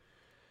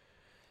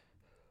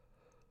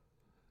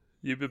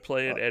 You've been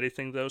playing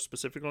anything, though,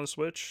 specific on the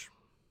Switch?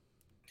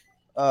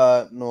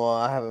 No,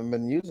 I haven't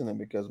been using it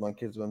because my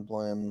kids been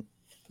playing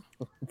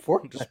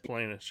Fortnite. Just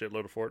playing a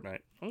shitload of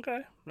Fortnite. Okay.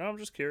 No, I'm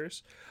just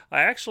curious.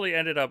 I actually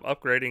ended up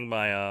upgrading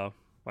my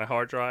my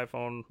hard drive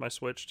on my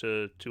Switch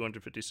to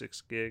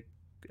 256 gig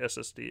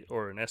SSD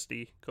or an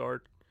SD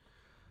card.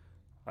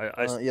 They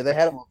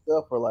had them on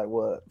sale for like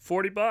what?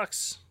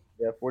 $40.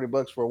 Yeah,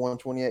 $40 for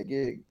 128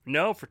 gig.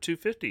 No, for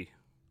 250.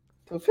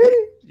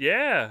 250?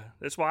 Yeah,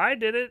 that's why I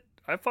did it.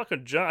 I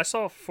fucking jumped. I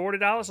saw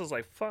 $40. I was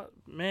like, "Fuck,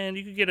 man!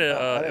 You could get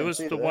it was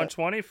the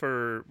 120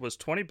 was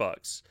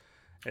 $20."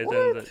 And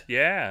what?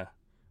 Then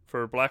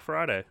for Black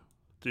Friday.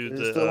 Is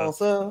it still on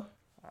sale?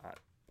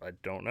 I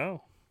don't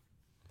know.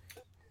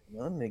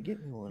 I'm gonna get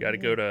me one. Got to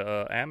go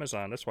to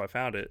Amazon. That's why I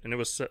found it, and it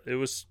was.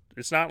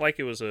 It's not like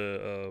it was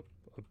a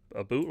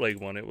bootleg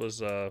one. It was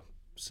the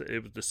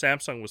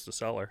Samsung was the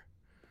seller.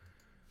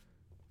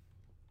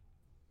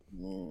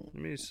 Let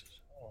me.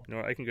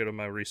 I can go to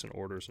my recent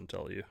orders and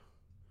tell you.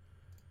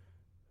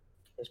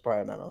 It's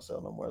probably not on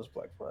sale no more. It's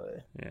Black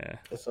Friday. Yeah.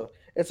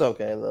 It's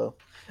okay though.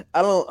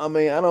 I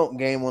don't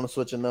game on the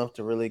Switch enough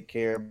to really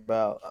care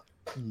about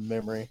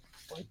memory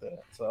like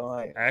that. So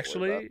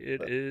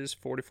it is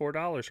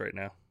 $44 right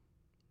now.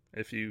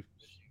 If you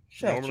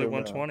normally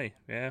 120,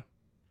 yeah.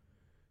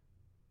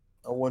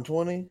 A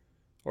 120?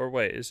 Or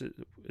wait, is it?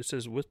 It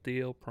says with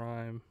deal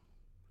Prime.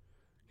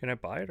 Can I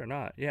buy it or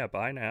not? Yeah,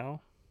 buy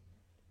now.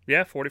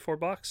 Yeah,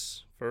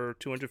 $44 for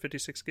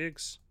 256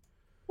 gigs.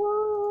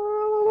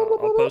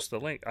 I'll post the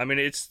link. I mean,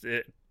 it's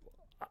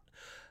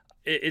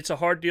a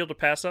hard deal to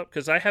pass up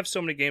because I have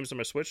so many games on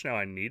my Switch now.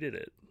 I needed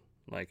it.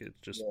 Like it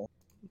just. Yeah.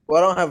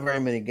 Well, I don't have very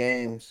many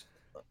games.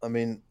 I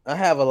mean, I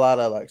have a lot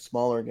of like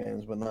smaller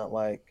games, but not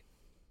like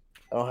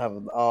I don't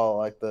have all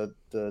like the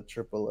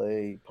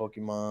AAA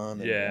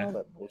Pokemon. And all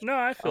that bullshit. No,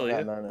 I feel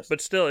you.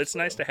 But still, it's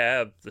nice to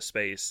have the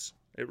space.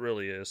 It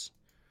really is.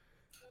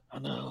 I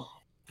know,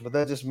 but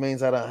that just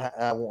means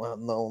I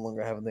won't no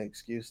longer have the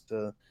excuse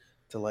to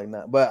like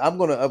not. But I'm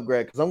gonna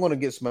upgrade because I'm gonna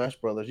get Smash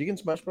Brothers. You get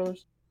Smash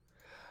Brothers?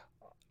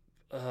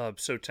 I'm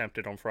so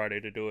tempted on Friday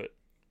to do it.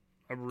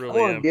 I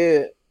really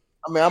am.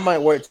 I might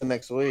wait till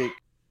next week.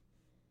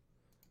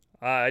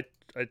 I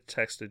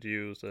texted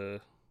you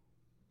the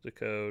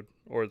code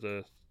or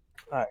the.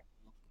 All right.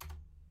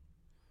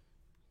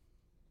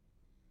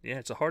 Yeah,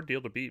 it's a hard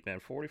deal to beat, man.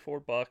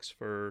 $44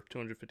 for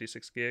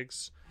 256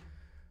 gigs.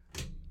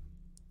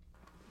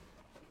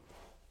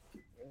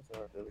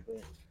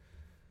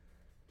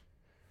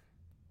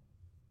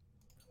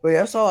 But yeah,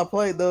 that's all I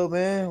played though,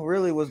 man.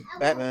 Really was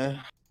Batman.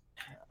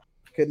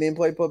 Couldn't even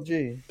play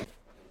PUBG.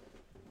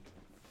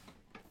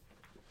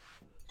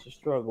 It's a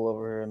struggle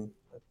over here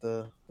at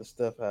the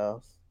STEPH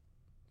house.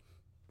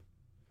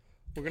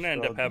 We're gonna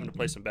end up having to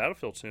play some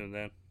Battlefield soon,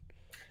 then.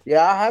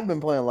 Yeah, I have been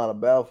playing a lot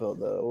of Battlefield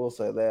though. I will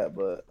say that,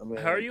 but I mean,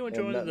 how are you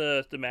enjoying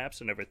the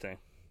maps and everything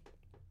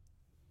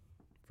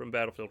from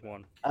Battlefield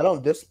 1? I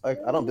don't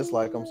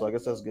dislike them, so I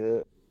guess that's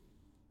good.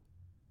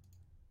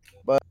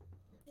 But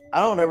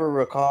I don't ever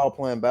recall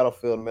playing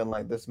Battlefield and being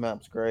like, this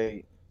map's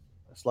great.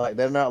 It's like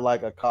they're not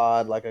like a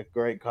COD, like a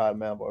great COD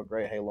map or a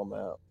great Halo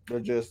map.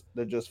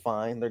 They're just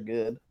fine. They're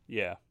good.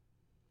 Yeah.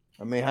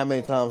 I mean, how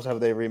many times have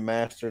they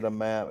remastered a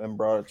map and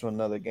brought it to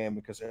another game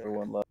because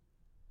everyone loves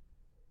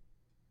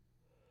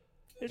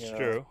it? It's You know,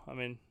 true. I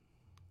mean,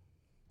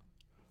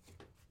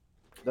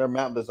 their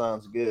map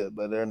design's good,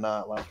 but they're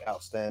not like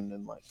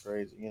outstanding like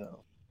crazy. You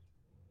know,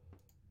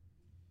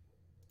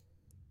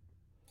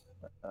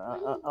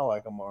 I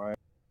like them all right.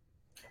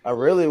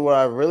 What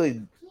I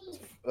really,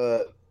 uh,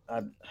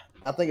 I,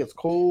 I think it's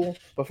cool.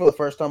 But for the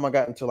first time, I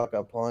got into like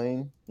a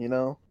plane, you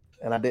know,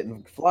 and I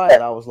didn't fly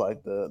it. I was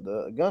like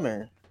the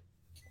gunner,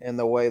 and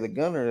the way the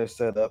gunner is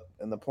set up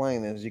in the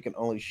plane is you can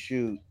only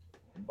shoot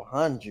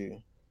behind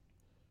you,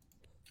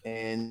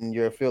 and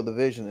your field of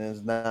vision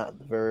is not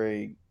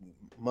very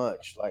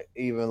much, like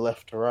even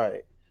left to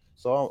right.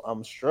 So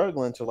I'm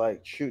struggling to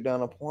like shoot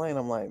down a plane.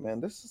 I'm like, man,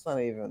 this is not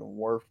even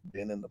worth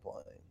being in the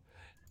plane.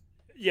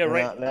 yeah, And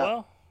right. now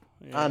Well,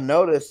 I yeah.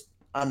 noticed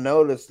I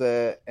noticed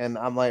that, and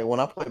I'm like, when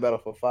I played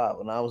Battlefield 5,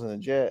 when I was in a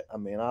jet, I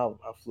mean, I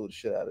flew the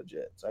shit out of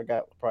jets. I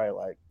got probably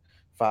like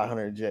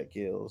 500 jet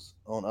kills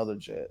on other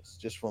jets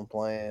just from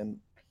playing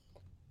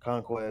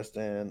Conquest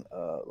and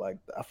like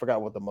I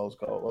forgot what the most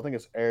called. I think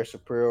it's Air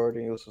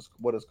Superiority. It was just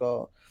what it's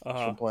called. Uh Just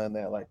huh. from playing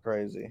that like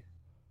crazy,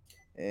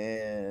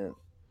 and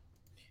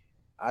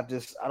I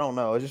don't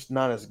know. It's just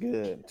not as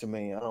good to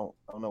me. I don't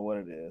know what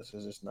it is.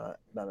 It's just not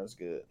as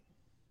good.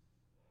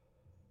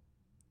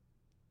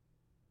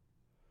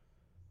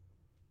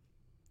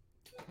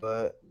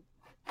 But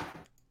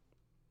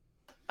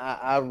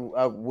I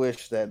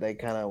wish that they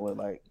kind of would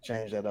like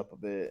change that up a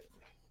bit.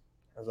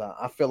 Cause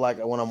I feel like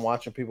when I'm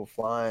watching people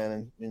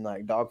flying and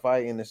like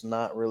dogfighting, it's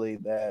not really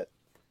that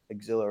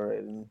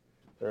exhilarating.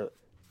 They're,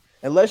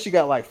 unless you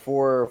got like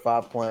 4 or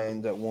 5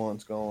 planes at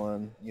once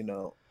going, you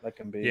know, that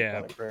can be Yeah.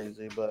 kind of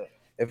crazy. But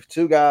if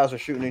two guys are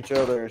shooting each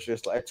other, it's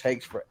just like it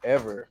takes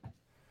forever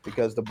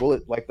because the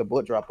bullet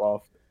drop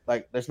off,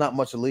 like there's not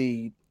much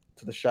lead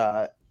to the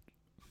shot.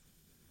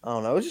 I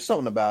don't know. It's just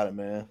something about it,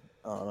 man.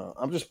 I don't know.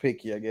 I'm just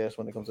picky, I guess,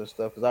 when it comes to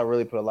stuff because I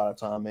really put a lot of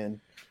time in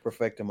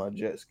perfecting my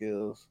jet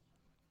skills.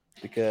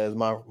 Because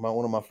my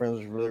one of my friends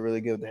was really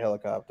good with the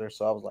helicopter,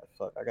 so I was like,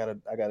 "Fuck, I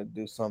gotta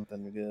do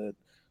something good."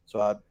 So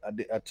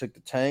I took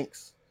the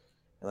tanks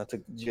and I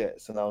took the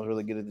jets, and I was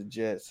really good at the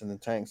jets and the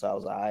tanks. I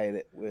was alright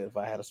at with if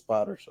I had a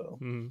spotter. So,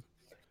 Hmm.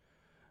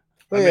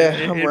 but I mean,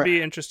 yeah, it'd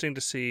be interesting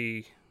to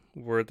see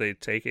where they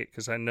take it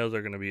because I know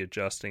they're going to be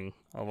adjusting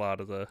a lot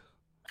of the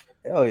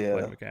hell play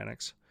yeah,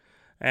 mechanics,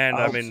 and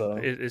I I hope mean, so.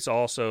 it's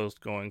also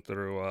going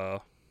through.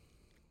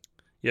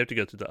 You have to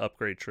go through the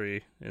upgrade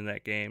tree in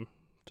that game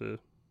to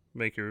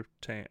make your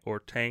tank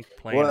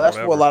plane Well, or that's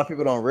what a whatever. lot of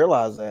people don't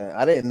realize. That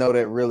I didn't know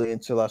that really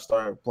until I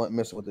started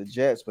messing with the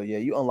jets. But yeah,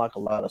 you unlock a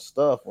lot of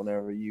stuff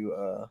whenever you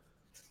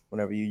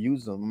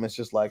use them. It's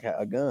just like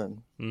a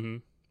gun. Hmm.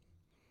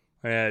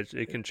 Yeah,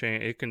 it can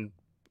change. It can.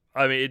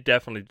 I mean, it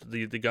definitely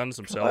the guns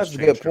Well, themselves that's a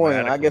change good point. I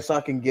dramatically. guess I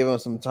can give him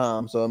some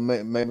time, so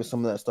maybe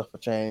some of that stuff will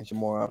change the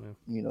more I,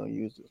 Yeah.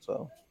 use it.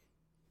 So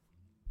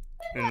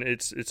And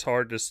it's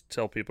hard to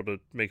tell people to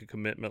make a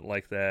commitment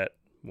like that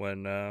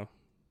when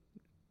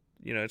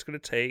it's going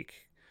to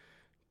take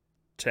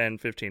 10,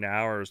 15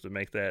 hours to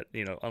make that,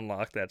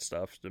 unlock that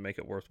stuff to make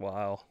it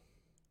worthwhile.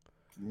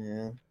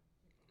 yeah,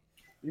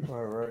 you're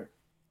probably right.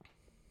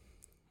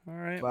 All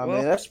right. But I mean,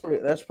 Well,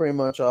 that's pretty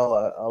much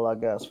all I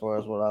got as far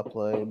as what I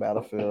play: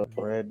 Battlefield,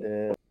 Red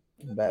Dead,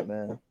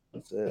 Batman.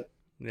 That's it.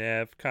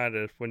 yeah, I've kind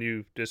of, when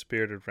you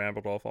disappeared, and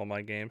rambled off all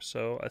my games.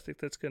 So I think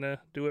that's going to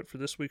do it for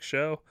this week's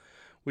show.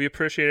 We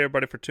appreciate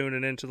everybody for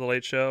tuning in to the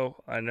late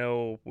show. I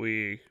know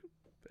we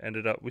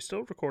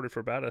still recorded for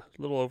about a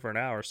little over an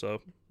hour,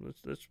 so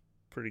that's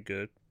pretty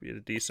good. We had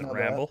a decent Not bad.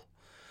 ramble.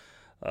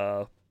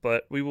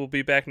 But we will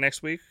be back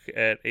next week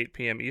at 8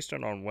 p.m.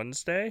 Eastern on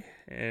Wednesday.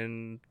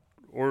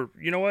 Or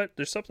you know what?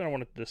 There's something I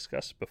want to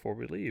discuss before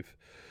we leave.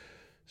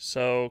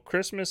 So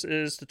Christmas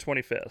is the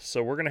 25th.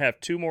 So we're going to have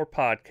 2 more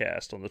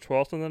podcasts on the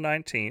 12th and the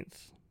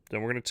 19th.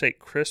 Then we're going to take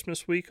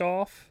Christmas week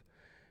off.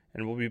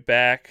 And we'll be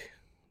back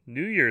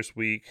New Year's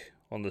week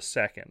on the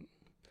 2nd.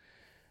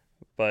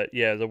 But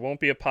yeah, there won't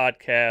be a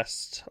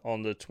podcast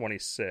on the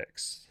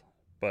 26th.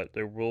 But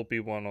there will be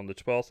one on the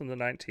 12th and the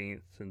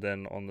 19th. And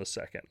then on the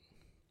 2nd.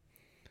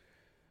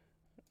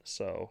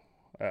 So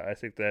I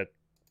think that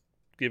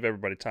give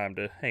everybody time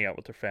to hang out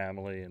with their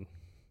family and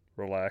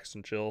relax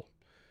and chill.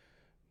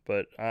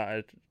 But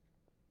I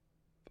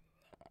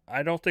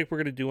don't think we're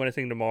going to do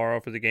anything tomorrow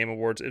for the Game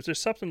Awards. If there's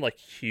something like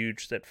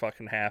huge that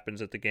fucking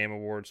happens at the Game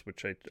Awards,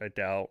 which I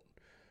doubt,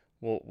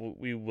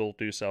 we will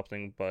do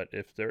something. But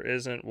if there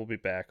isn't, we'll be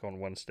back on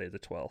Wednesday the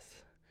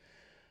 12th.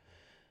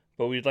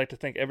 But we'd like to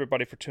thank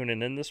everybody for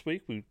tuning in this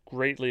week. We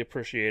greatly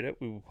appreciate it.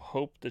 We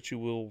hope that you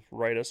will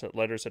write us at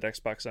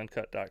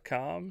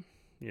letters@xboxuncut.com.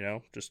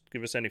 Just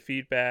give us any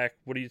feedback.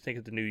 What do you think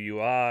of the new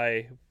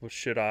UI?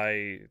 Should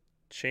I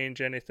change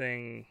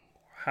anything?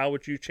 How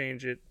would you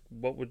change it?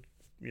 What would,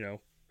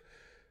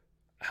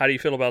 how do you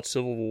feel about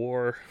Civil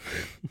War?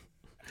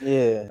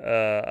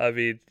 Yeah. I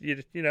mean,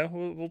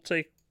 we'll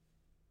take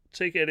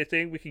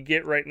anything we can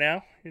get right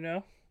now,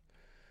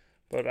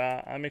 But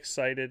I'm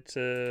excited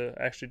to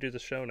actually do the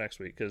show next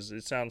week because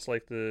it sounds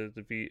like the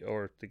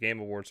Game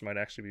Awards might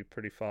actually be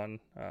pretty fun.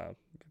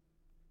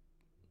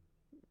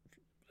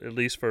 At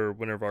least for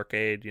Winter of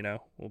Arcade,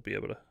 we'll be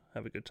able to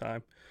have a good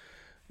time.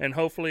 And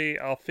hopefully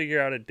I'll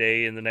figure out a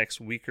day in the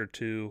next week or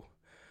two.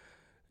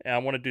 And I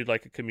want to do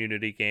like a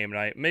community game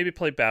night. Maybe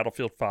play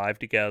Battlefield 5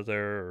 together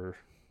or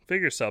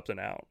figure something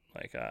out.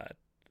 Like,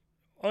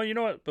 oh, you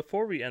know what?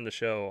 Before we end the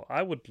show,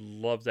 I would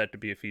love that to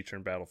be a feature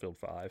in Battlefield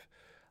 5.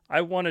 I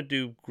want to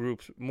do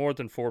groups, more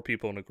than 4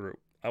 people in a group.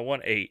 I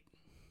want 8.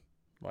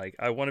 Like,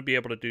 I want to be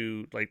able to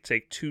do, like,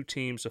 take 2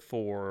 teams of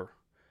 4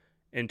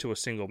 into a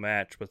single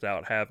match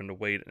without having to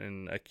wait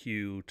in a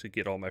queue to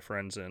get all my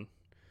friends in.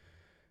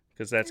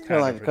 Because that's kind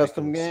of like a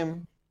custom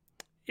game?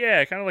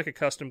 Yeah, kind of like a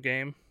custom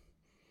game.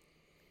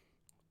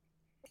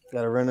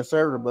 Gotta rent a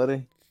server,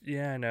 buddy.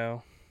 Yeah, I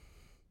know.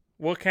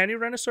 Well, can you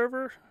rent a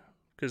server?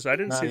 Because I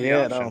didn't see the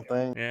yet, option. I don't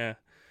think. Yeah.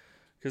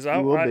 Because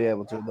you will be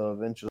able to, though,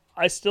 eventually.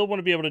 I still want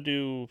to be able to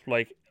do,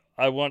 like,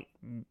 I want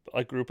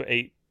a group of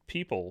 8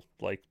 people,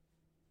 like,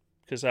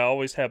 because I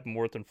always have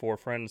more than 4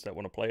 friends that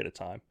want to play at a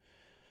time.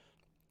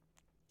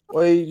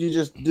 Well, you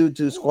just do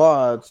 2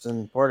 squads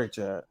and party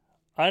chat.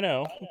 I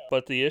know,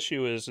 but the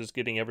issue is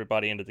getting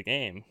everybody into the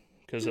game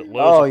because it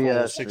loads a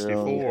full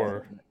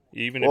 64. Yeah.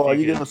 Even if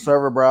you get a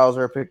server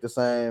browser, pick the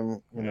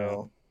same,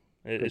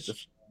 it's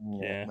just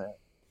that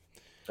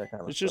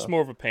kind of it's stuff. just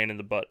more of a pain in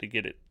the butt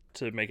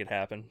to make it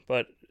happen.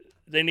 But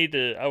they need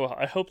to.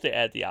 I hope they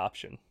add the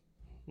option.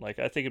 Like,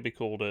 I think it'd be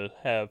cool to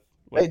have.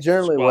 They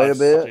generally wait a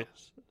bit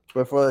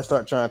before they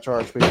start trying to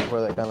charge people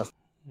for that kind of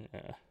stuff.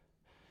 Yeah.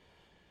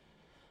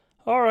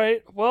 All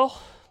right.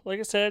 Well, like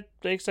I said,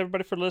 thanks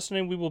everybody for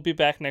listening. We will be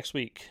back next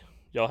week.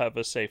 Y'all have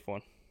a safe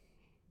one.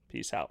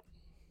 Peace out.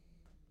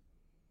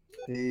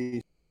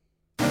 Peace.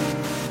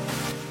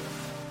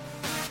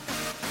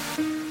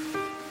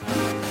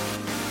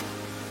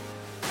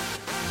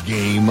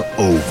 Game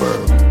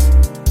over.